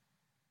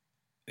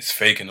 It's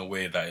fake in a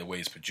way that the way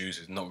it's produced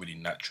is not really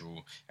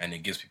natural, and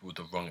it gives people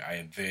the wrong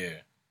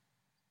idea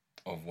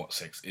of what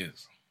sex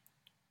is.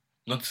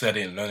 Not to say I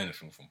didn't learn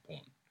anything from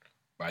porn,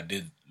 but I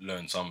did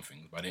learn some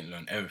things, but I didn't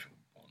learn everything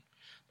from porn.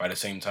 But at the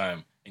same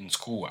time, in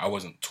school, I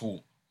wasn't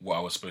taught what I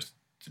was supposed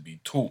to be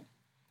taught.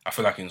 I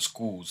feel like in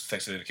schools,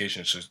 sex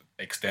education should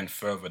extend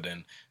further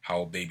than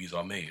how babies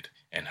are made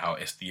and how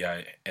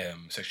STI,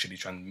 sexually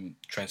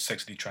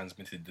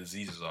transmitted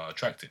diseases are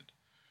attracted.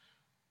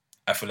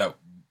 I feel like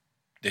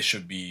there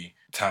should be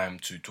time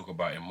to talk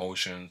about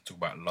emotions, talk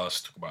about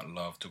lust, talk about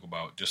love, talk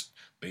about just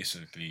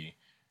basically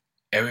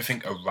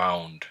everything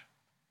around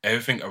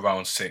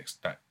sex,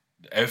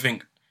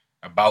 everything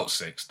about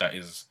sex that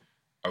is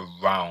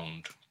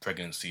around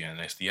pregnancy and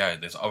STI.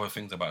 There's other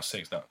things about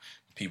sex that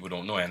people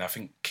don't know, and I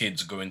think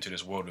kids go into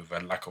this world with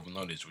a lack of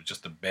knowledge, with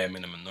just the bare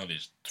minimum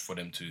knowledge for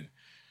them to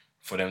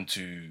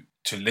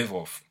live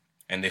off,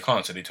 and they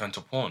can't, so they turn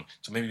to porn.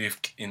 So maybe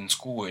if in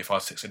school, if our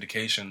sex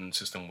education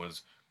system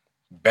was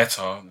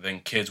better,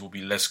 then kids will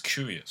be less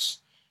curious,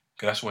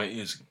 because that's what it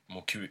is,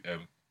 more curious,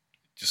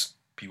 just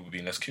people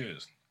being less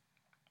curious.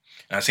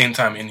 And at the same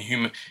time,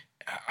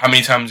 how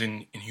many times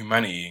in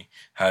humanity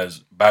has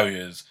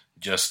barriers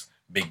just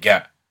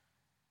beget?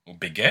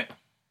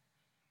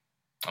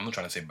 I'm not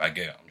trying to say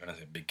baguette. I'm trying to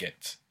say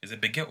beget. Is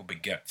it beget or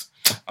beget?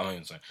 I'm not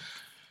even saying.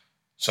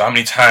 So how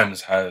many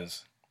times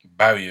has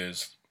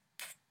barriers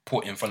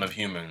put in front of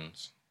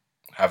humans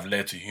have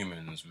led to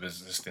humans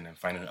resisting and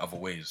finding other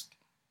ways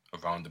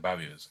around the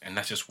barriers? And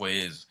that's just what it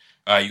is.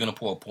 You're going to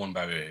put a porn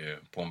barrier here,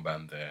 porn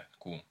ban there.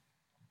 Cool.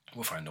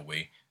 We'll find a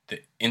way.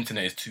 The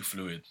internet is too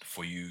fluid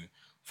for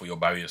your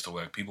barriers to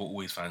work. People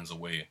always find a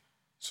way.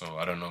 So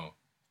I don't know.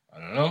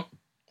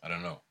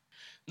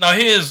 Now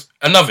here's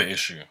another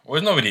issue. Well,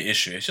 it's not really an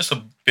issue. It's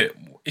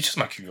just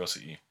my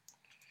curiosity.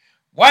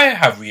 Why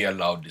have we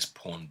allowed this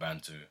porn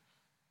ban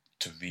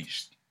to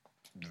reach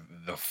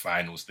the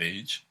final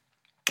stage?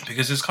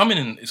 Because it's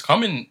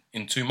coming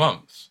in 2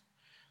 months.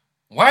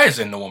 Why is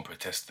there no one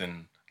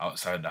protesting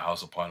outside the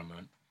House of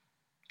Parliament,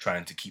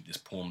 trying to keep this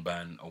porn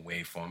ban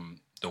away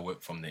from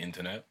the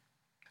internet?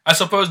 I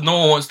suppose no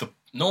one wants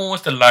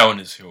to lie on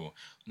this hill.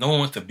 No one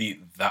wants to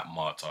be that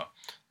martyr.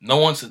 No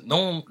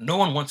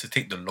one wants to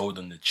take the load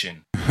on the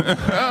chin.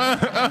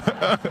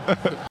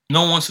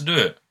 No one wants to do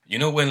it. You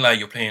know when like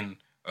you're playing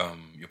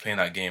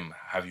that game,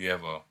 have you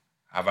ever?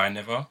 Have I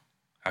never?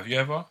 Have you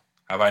ever?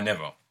 Have I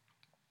never?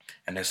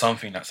 And there's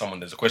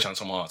a question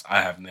someone asks,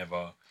 I have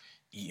never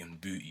eaten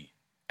booty.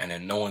 And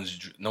then no one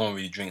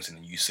really drinks, and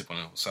then you sip on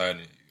the side,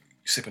 you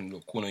sip in the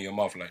corner of your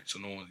mouth, like, so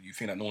you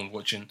think that no one's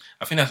watching.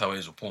 I think that's how it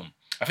is with porn.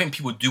 I think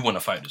people do want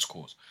to fight this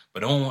cause,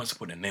 but no one wants to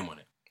put their name on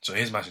it. So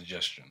here's my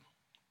suggestion.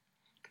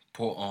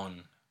 Put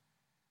on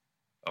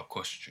a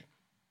costume.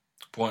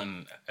 put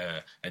on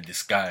a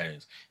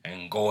disguise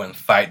and go and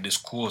fight this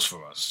cause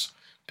for us.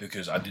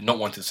 Because I did not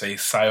want to say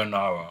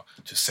sayonara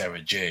to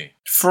Sarah J.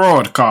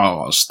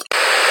 Fraudcast.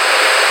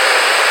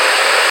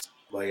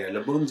 But yeah,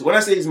 LeBron's, when I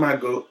say he's my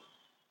GOAT,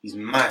 he's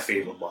my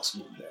favourite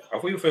basketball player. I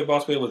thought your favourite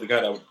basketball player was the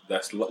guy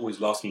that's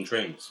always last in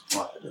trains.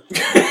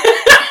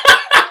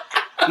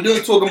 You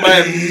don't talk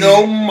about him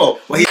no more.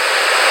 But he...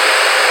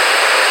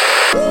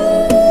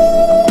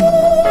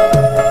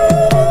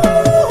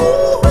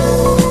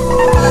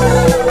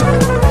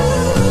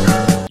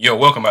 Yo,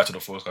 welcome back to the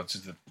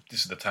Forcecast.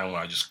 This is the time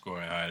where I just go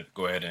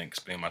ahead and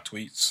explain my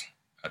tweets.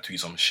 I tweet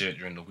some shit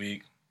during the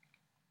week,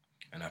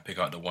 and I pick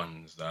out the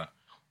ones that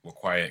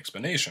require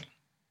explanation.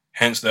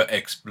 Hence the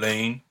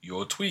explain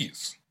your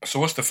tweets. So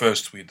what's the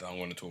first tweet that I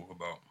want to talk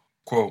about?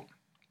 Quote,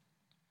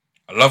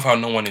 I love how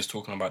no one is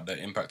talking about the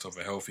impact of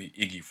a healthy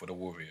Iggy for the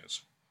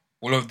Warriors.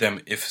 All of them,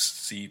 if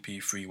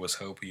CP3 was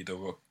healthy,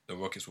 the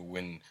Rockets will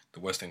win the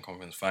Western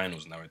Conference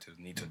Finals narrative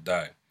need to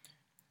die.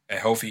 A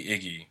healthy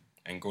Iggy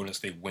and Golden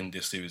State win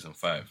this series in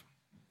 5.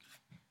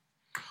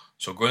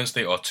 So Golden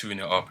State are 2-0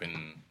 up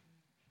in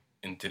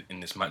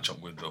this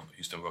matchup with the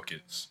Houston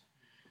Rockets.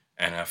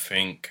 And I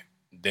think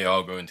they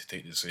are going to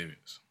take this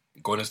series.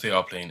 Golden State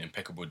are playing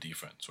impeccable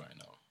defense right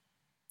now.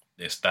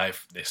 They're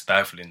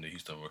stifling the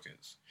Houston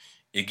Rockets.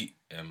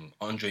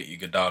 Andre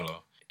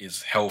Iguodala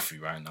is healthy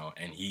right now,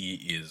 and he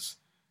is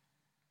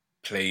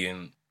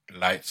playing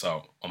lights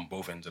out on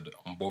both ends of the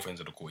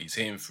court. He's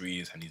hitting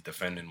threes and he's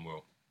defending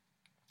well.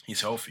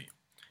 He's healthy.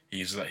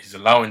 He's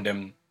allowing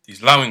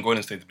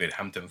Golden State to play the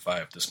Hampton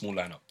 5, the small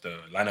lineup, the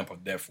lineup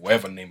of death,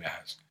 whatever name it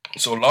has.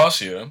 So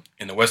last year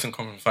in the Western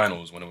Conference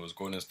Finals, when it was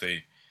Golden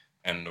State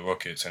and the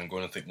Rockets, and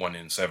Golden State won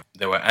in 7.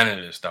 There were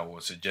analysts that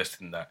were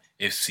suggesting that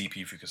if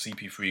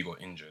CP3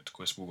 got injured,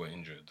 Chris Paul got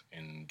injured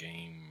in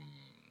game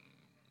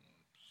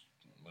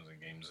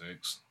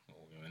 6?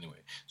 Anyway,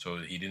 so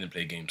he didn't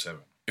play game 7.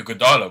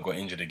 Iguodala got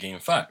injured in game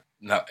 5.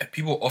 Now,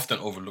 people often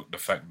overlook the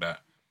fact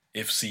that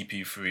if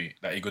CP3,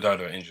 that Iguodala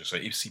got injured, so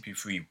if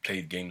CP3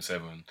 played game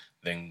 7,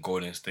 then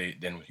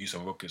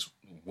Houston Rockets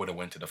would have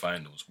went to the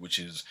finals, which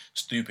is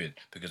stupid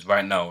because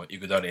right now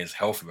Iguodala is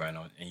healthy right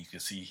now and you can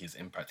see his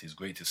impact is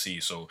great to see.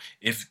 So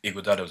if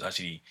Iguodala was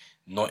actually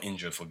not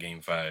injured for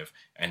game 5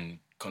 and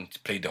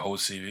played the whole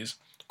series,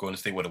 Golden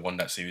State would have won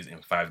that series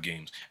in 5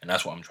 games, and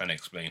that's what I'm trying to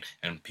explain.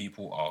 And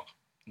people are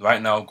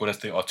right now Golden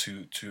State are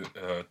two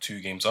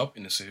games up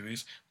in the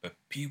series, but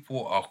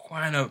people are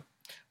kind of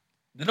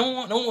no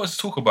one wants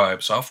to talk about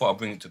it, so I thought I'd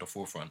bring it to the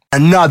forefront.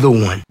 Another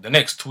one. The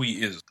next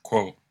tweet is,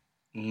 quote,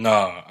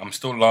 nah, I'm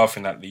still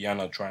laughing at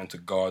Lyanna trying to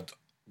guard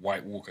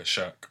White Walker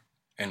Shaq,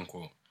 end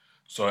quote.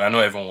 So I know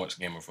everyone watched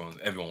Game of Thrones.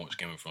 Everyone watched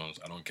Game of Thrones.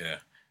 I don't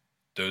care.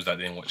 Those that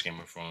didn't watch Game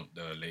of Thrones,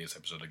 the latest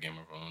episode of Game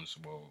of Thrones,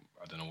 well,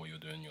 I don't know what you're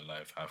doing in your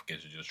life. I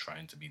guess you're just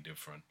trying to be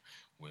different,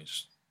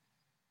 which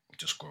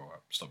just grow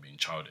up. Stop being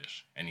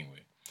childish.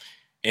 Anyway,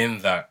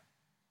 in that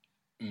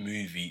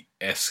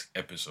movie-esque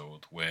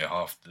episode where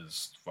half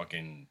this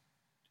fucking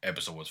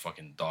episode was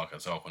fucking dark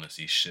as hell, I couldn't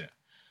see shit.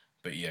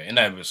 But yeah, in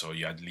that episode,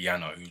 you had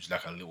Lyanna, who's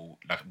like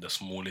the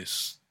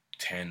smallest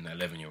 10,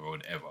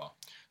 11-year-old ever,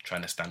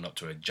 trying to stand up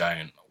to a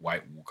giant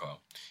White Walker,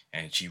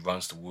 and she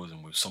runs towards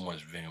him with so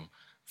much vim,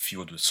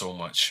 fueled with so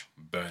much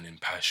burning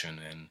passion,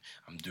 and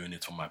I'm doing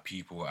it for my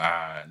people,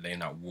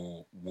 laying out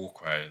war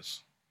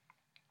cries.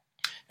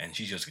 And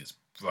she just gets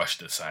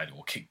brushed aside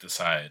or kicked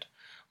aside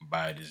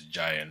by this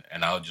giant,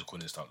 and I just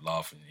couldn't stop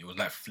laughing. It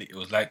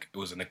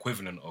was an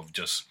equivalent of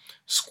just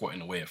squatting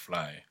away a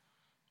fly,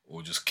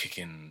 or just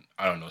kicking,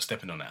 I don't know,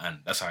 stepping on an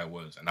ant. That's how it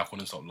was, and I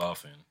couldn't stop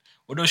laughing.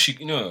 Although she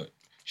got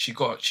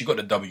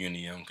the W in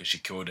the end because she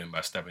killed him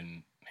by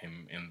stabbing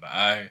him in the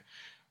eye,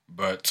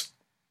 but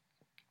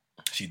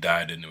she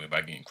died anyway by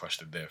getting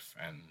crushed to death.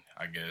 And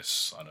I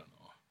guess, I don't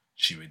know,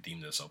 she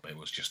redeemed herself, but it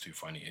was just too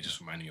funny. It just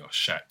reminded me of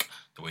Shaq,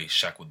 the way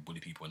Shaq would bully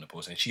people in the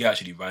post. And she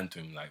actually ran to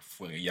him like,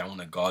 yeah, I want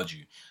to guard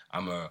you.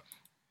 I'm a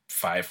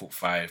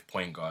 5'5"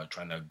 point guard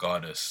trying to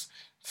guard a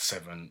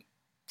 7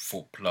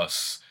 foot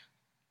plus,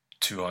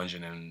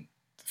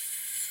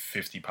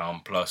 250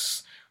 pound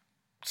plus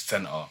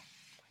center.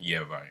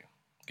 Yeah, right.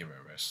 Give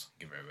her a rest.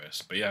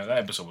 But yeah, that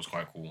episode was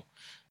quite cool.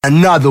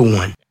 Another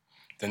one.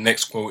 The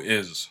next quote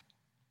is,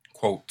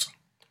 quote,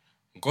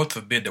 God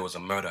forbid there was a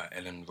murder at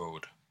Ellen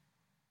Road.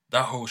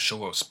 That whole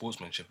show of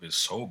sportsmanship is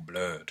so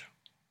blurred.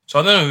 So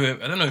I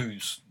don't know who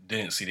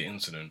didn't see the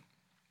incident,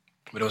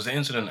 but there was an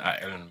incident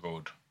at Ellen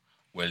Road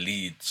where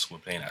Leeds were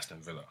playing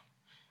Aston Villa.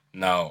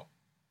 Now,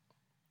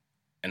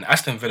 an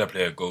Aston Villa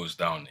player goes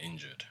down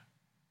injured,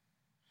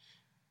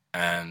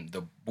 and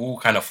the ball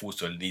kind of falls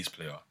to a Leeds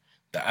player.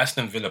 The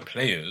Aston Villa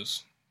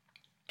players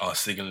are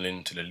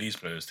signaling to the Leeds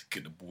players to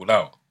kick the ball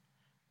out.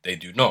 They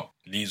do not.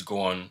 Leeds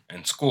go on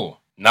and score.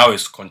 Now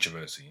it's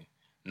controversy.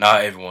 Now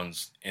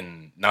everyone's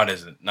in. Now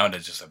there's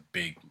just a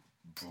big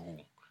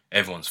brawl.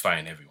 Everyone's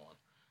fighting everyone.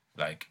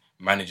 Like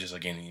managers are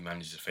getting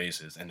managers'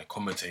 faces, and the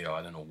commentator,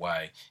 I don't know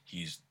why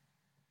he's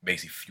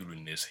basically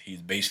fueling this.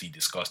 He's basically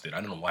disgusted.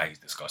 I don't know why he's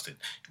disgusted.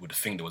 You would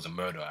think there was a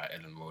murder at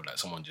Ellen Road, like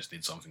someone just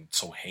did something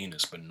so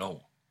heinous, but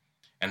no.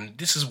 And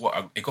this is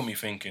what it got me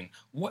thinking,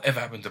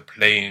 whatever happened to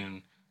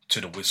playing to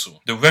the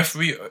whistle? The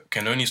referee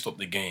can only stop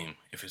the game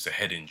if it's a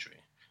head injury.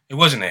 It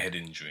wasn't a head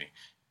injury.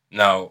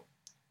 Now,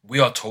 we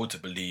are told to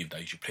believe that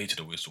you should play to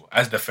the whistle.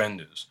 As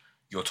defenders,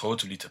 you're told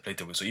to play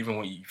to the whistle. Even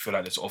when you feel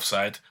like there's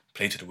offside,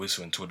 play to the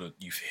whistle until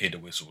you hear the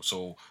whistle.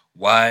 So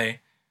why,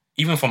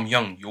 even from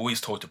young, you're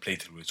always told to play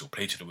to the whistle,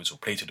 play to the whistle,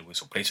 play to the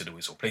whistle, play to the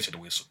whistle, play to the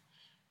whistle.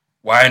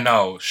 Why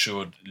now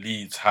should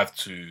Leeds have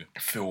to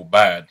feel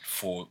bad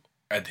for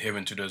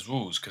adhering to those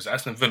rules? Because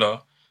Aston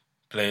Villa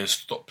players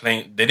stopped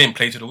playing. They didn't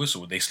play to the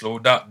whistle. They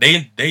slowed down.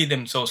 They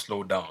themselves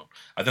slowed down.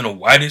 I don't know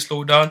why they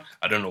slowed down.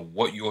 I don't know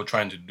what you're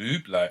trying to do.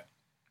 Like,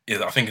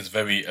 I think it's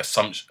very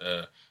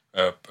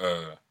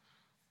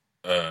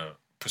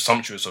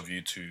presumptuous of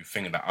you to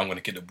think that I'm going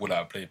to get the ball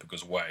out of play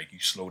because why? You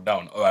slowed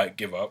down. All right,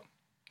 give up.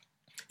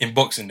 In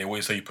boxing, they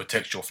always say you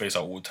protect your face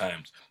at all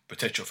times.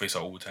 Protect your face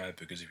at all times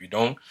because if you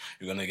don't,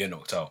 you're going to get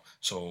knocked out.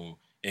 So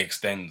it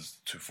extends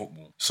to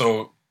football.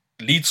 So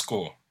Leeds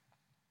score.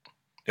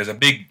 There's a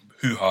big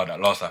hoo-ha that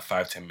lasts like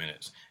 5-10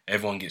 minutes.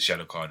 Everyone gets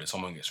yellow carded.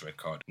 Someone gets red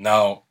carded.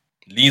 Now,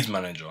 Leeds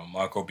manager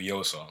Marco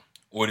Bielsa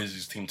orders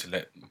his team to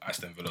let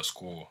Aston Villa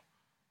score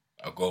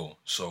a goal.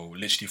 So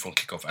literally from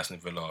kickoff,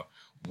 Aston Villa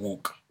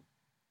walk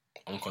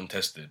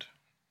uncontested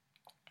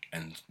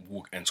and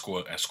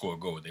score a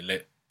goal.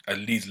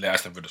 Leeds let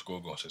Aston Villa score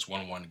a goal. So it's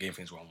 1-1. Game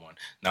finishes 1-1.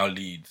 Now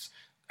Leeds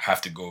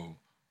have to go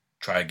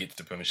try and get to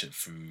the Premiership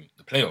through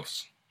the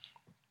playoffs.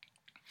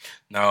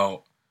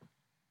 Now,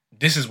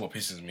 this is what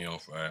pisses me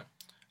off, right?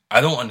 I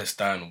don't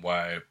understand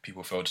why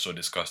people felt so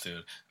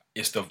disgusted.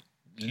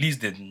 Leeds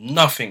did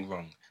nothing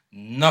wrong.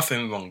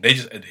 Nothing wrong. They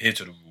just adhere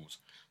to the rules.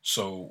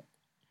 So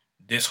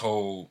this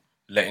whole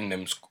letting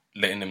them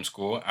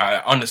score, I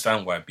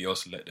understand why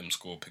Bielsa let them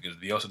score because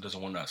Bielsa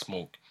doesn't want that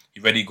smoke.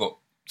 He already got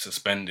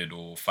suspended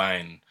or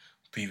fined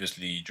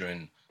previously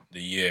during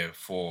the year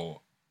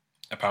for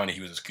apparently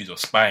he was accused of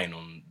spying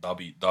on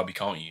Derby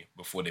County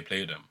before they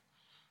played them.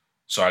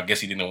 So I guess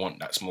he didn't want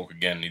that smoke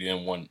again. He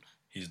didn't want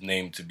his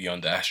name to be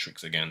under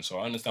asterisks again. So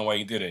I understand why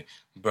he did it.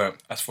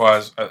 But as far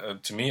as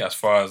as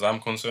far as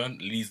I'm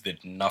concerned, Leeds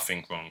did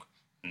nothing wrong.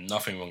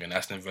 Nothing wrong. And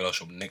Aston Villa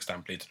should next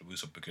time play to the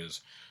whistle because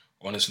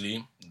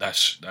honestly,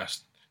 that's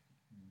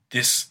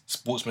this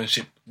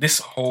sportsmanship, this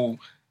whole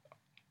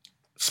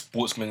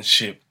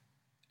sportsmanship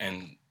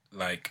and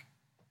like,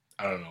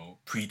 I don't know,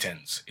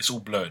 pretense. It's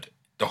all blurred.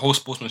 The whole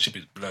sportsmanship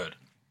is blurred.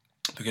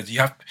 Because you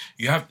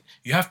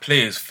have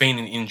players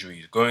feigning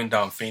injuries, going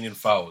down, feigning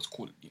fouls.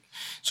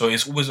 So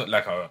it's always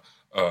like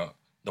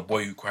the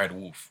boy who cried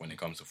wolf when it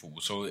comes to football.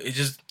 So it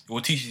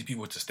will teach these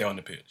people to stay on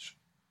the pitch,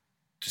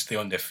 to stay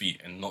on their feet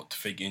and not to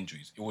fake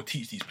injuries. It will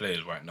teach these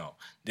players right now.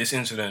 This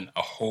incident,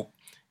 I hope,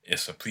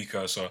 is a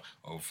precursor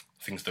of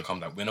things to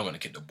come. That we're not going to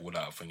get the ball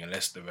out of thing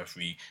unless the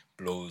referee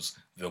blows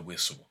the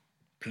whistle.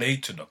 Play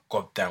to the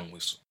goddamn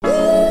whistle.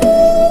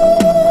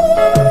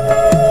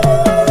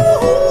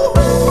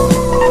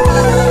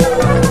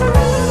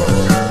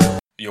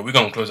 Yo, we're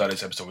going to close out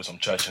this episode with some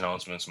church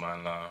announcements,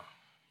 man.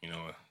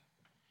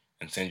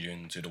 And send you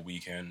into the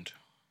weekend.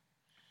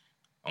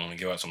 I'm going to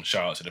give out some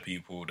shout outs to the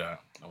people that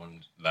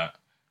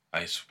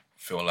I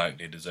feel like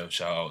they deserve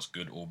shout outs,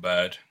 good or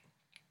bad,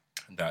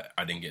 that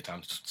I didn't get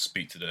time to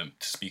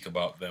speak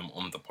about them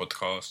on the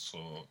podcast.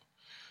 So,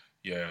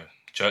 yeah,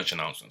 church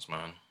announcements,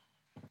 man.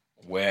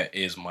 Where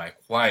is my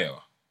choir?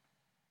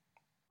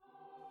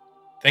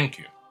 Thank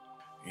you.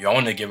 I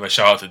want to give a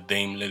shout out to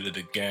Dame Lillard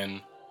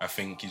again. I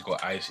think he's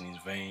got ice in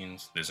his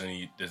veins. That's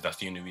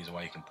the only reason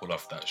why he can pull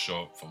off that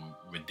shot from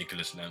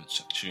ridiculous length,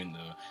 shooting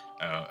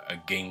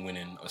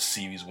a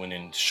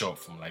series-winning shot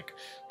from like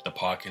the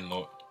parking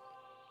lot.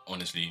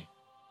 Honestly,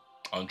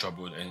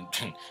 untroubled. And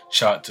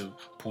shout out to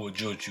Paul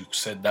George who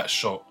said that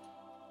shot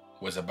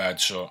was a bad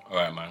shot. All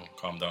right, man,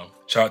 calm down.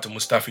 Shout out to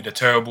Mustafi the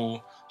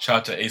Terrible. Shout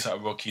out to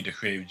ASAP Rocky, the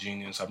creative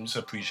genius. I'm just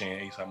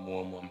appreciating ASAP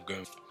more and more.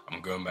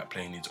 I'm going back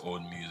playing his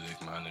old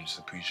music, man. I'm just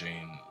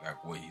appreciating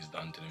like what he's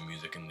done to the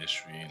music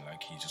industry. And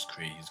like his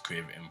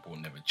creative input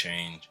never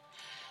changed.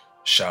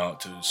 Shout out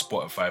to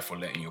Spotify for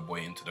letting your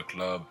boy into the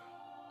club,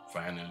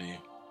 finally.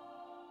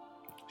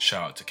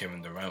 Shout out to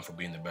Kevin Durant for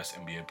being the best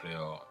NBA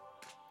player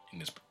in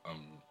this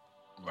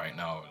right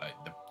now. Like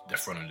the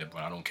front of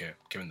LeBron. I don't care.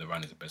 Kevin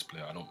Durant is the best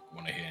player. I don't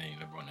want to hear any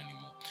LeBron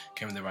anymore.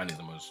 Kevin Durant is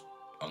the most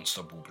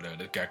unstoppable player.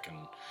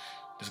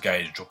 This guy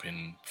is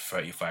dropping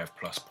 35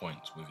 plus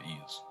points with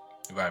ease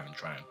without even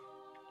trying.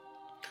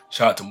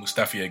 Shout out to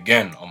Mustafi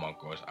again. Oh my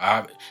gosh,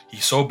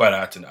 he's so bad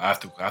at it. I have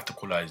to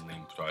call out his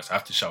name twice. I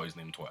have to shout his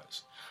name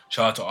twice.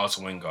 Shout out to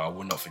Arsene Wenger. I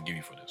will not forgive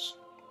you for this.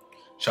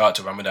 Shout out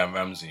to Ramadan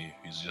Ramsey,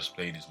 who's just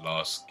played his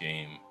last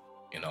game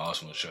in an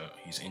Arsenal shirt.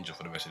 He's injured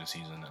for the rest of the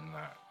season, and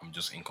I'm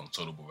just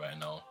inconsolable right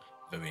now.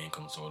 Very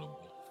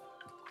inconsolable.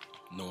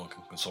 No one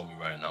can console me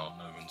right now.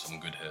 Not even some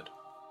good head.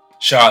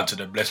 Shout out to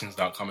the blessings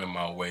that are coming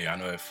my way. I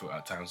know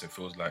at times it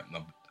feels like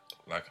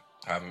I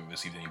haven't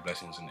received any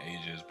blessings in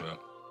ages, but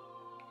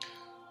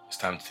it's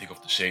time to take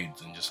off the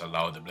shades and just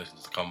allow the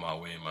blessings to come my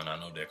way, man. I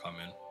know they're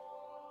coming.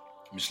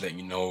 I'm just letting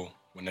you know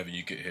whenever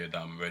you get here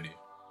that I'm ready.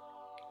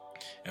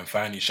 And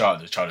finally, shout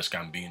out to Childish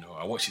Gambino.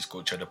 I watched his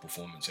Coachella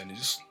performance, and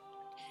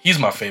he's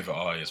my favorite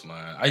artist,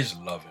 man. I just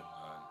love him,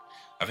 man.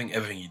 I think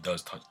everything he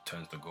does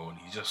turns to gold.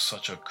 He's just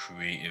such a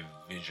creative,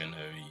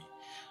 visionaire.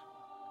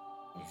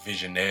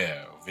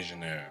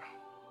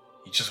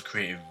 He's just a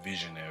creative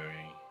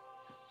visionary,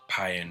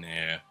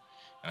 pioneer.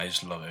 And I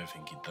just love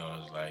everything he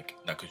does. Like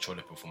that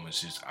Coachella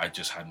performances, I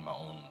just had my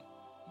own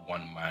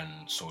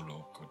one-man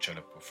solo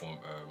Coachella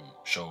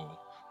show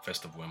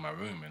festival in my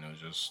room, and it was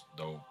just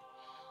dope.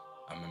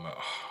 I remember,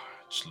 I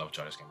just love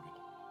Childish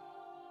Gambino,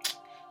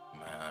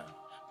 man.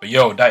 But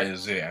yo, that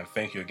is it, and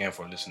thank you again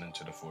for listening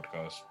to the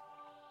podcast.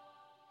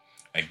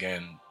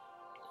 Again,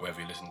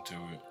 wherever you listen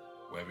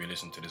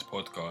to this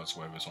podcast,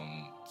 whether it's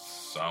on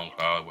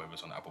SoundCloud, whether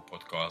it's on Apple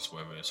Podcasts,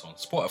 whether it's on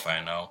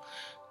Spotify now,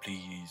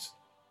 please,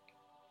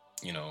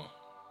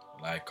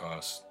 like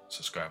us,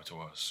 subscribe to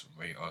us,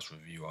 rate us,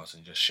 review us,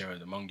 and just share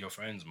it among your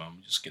friends,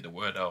 man. Just get the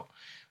word out,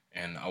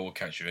 and I will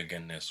catch you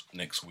again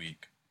next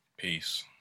week. Peace.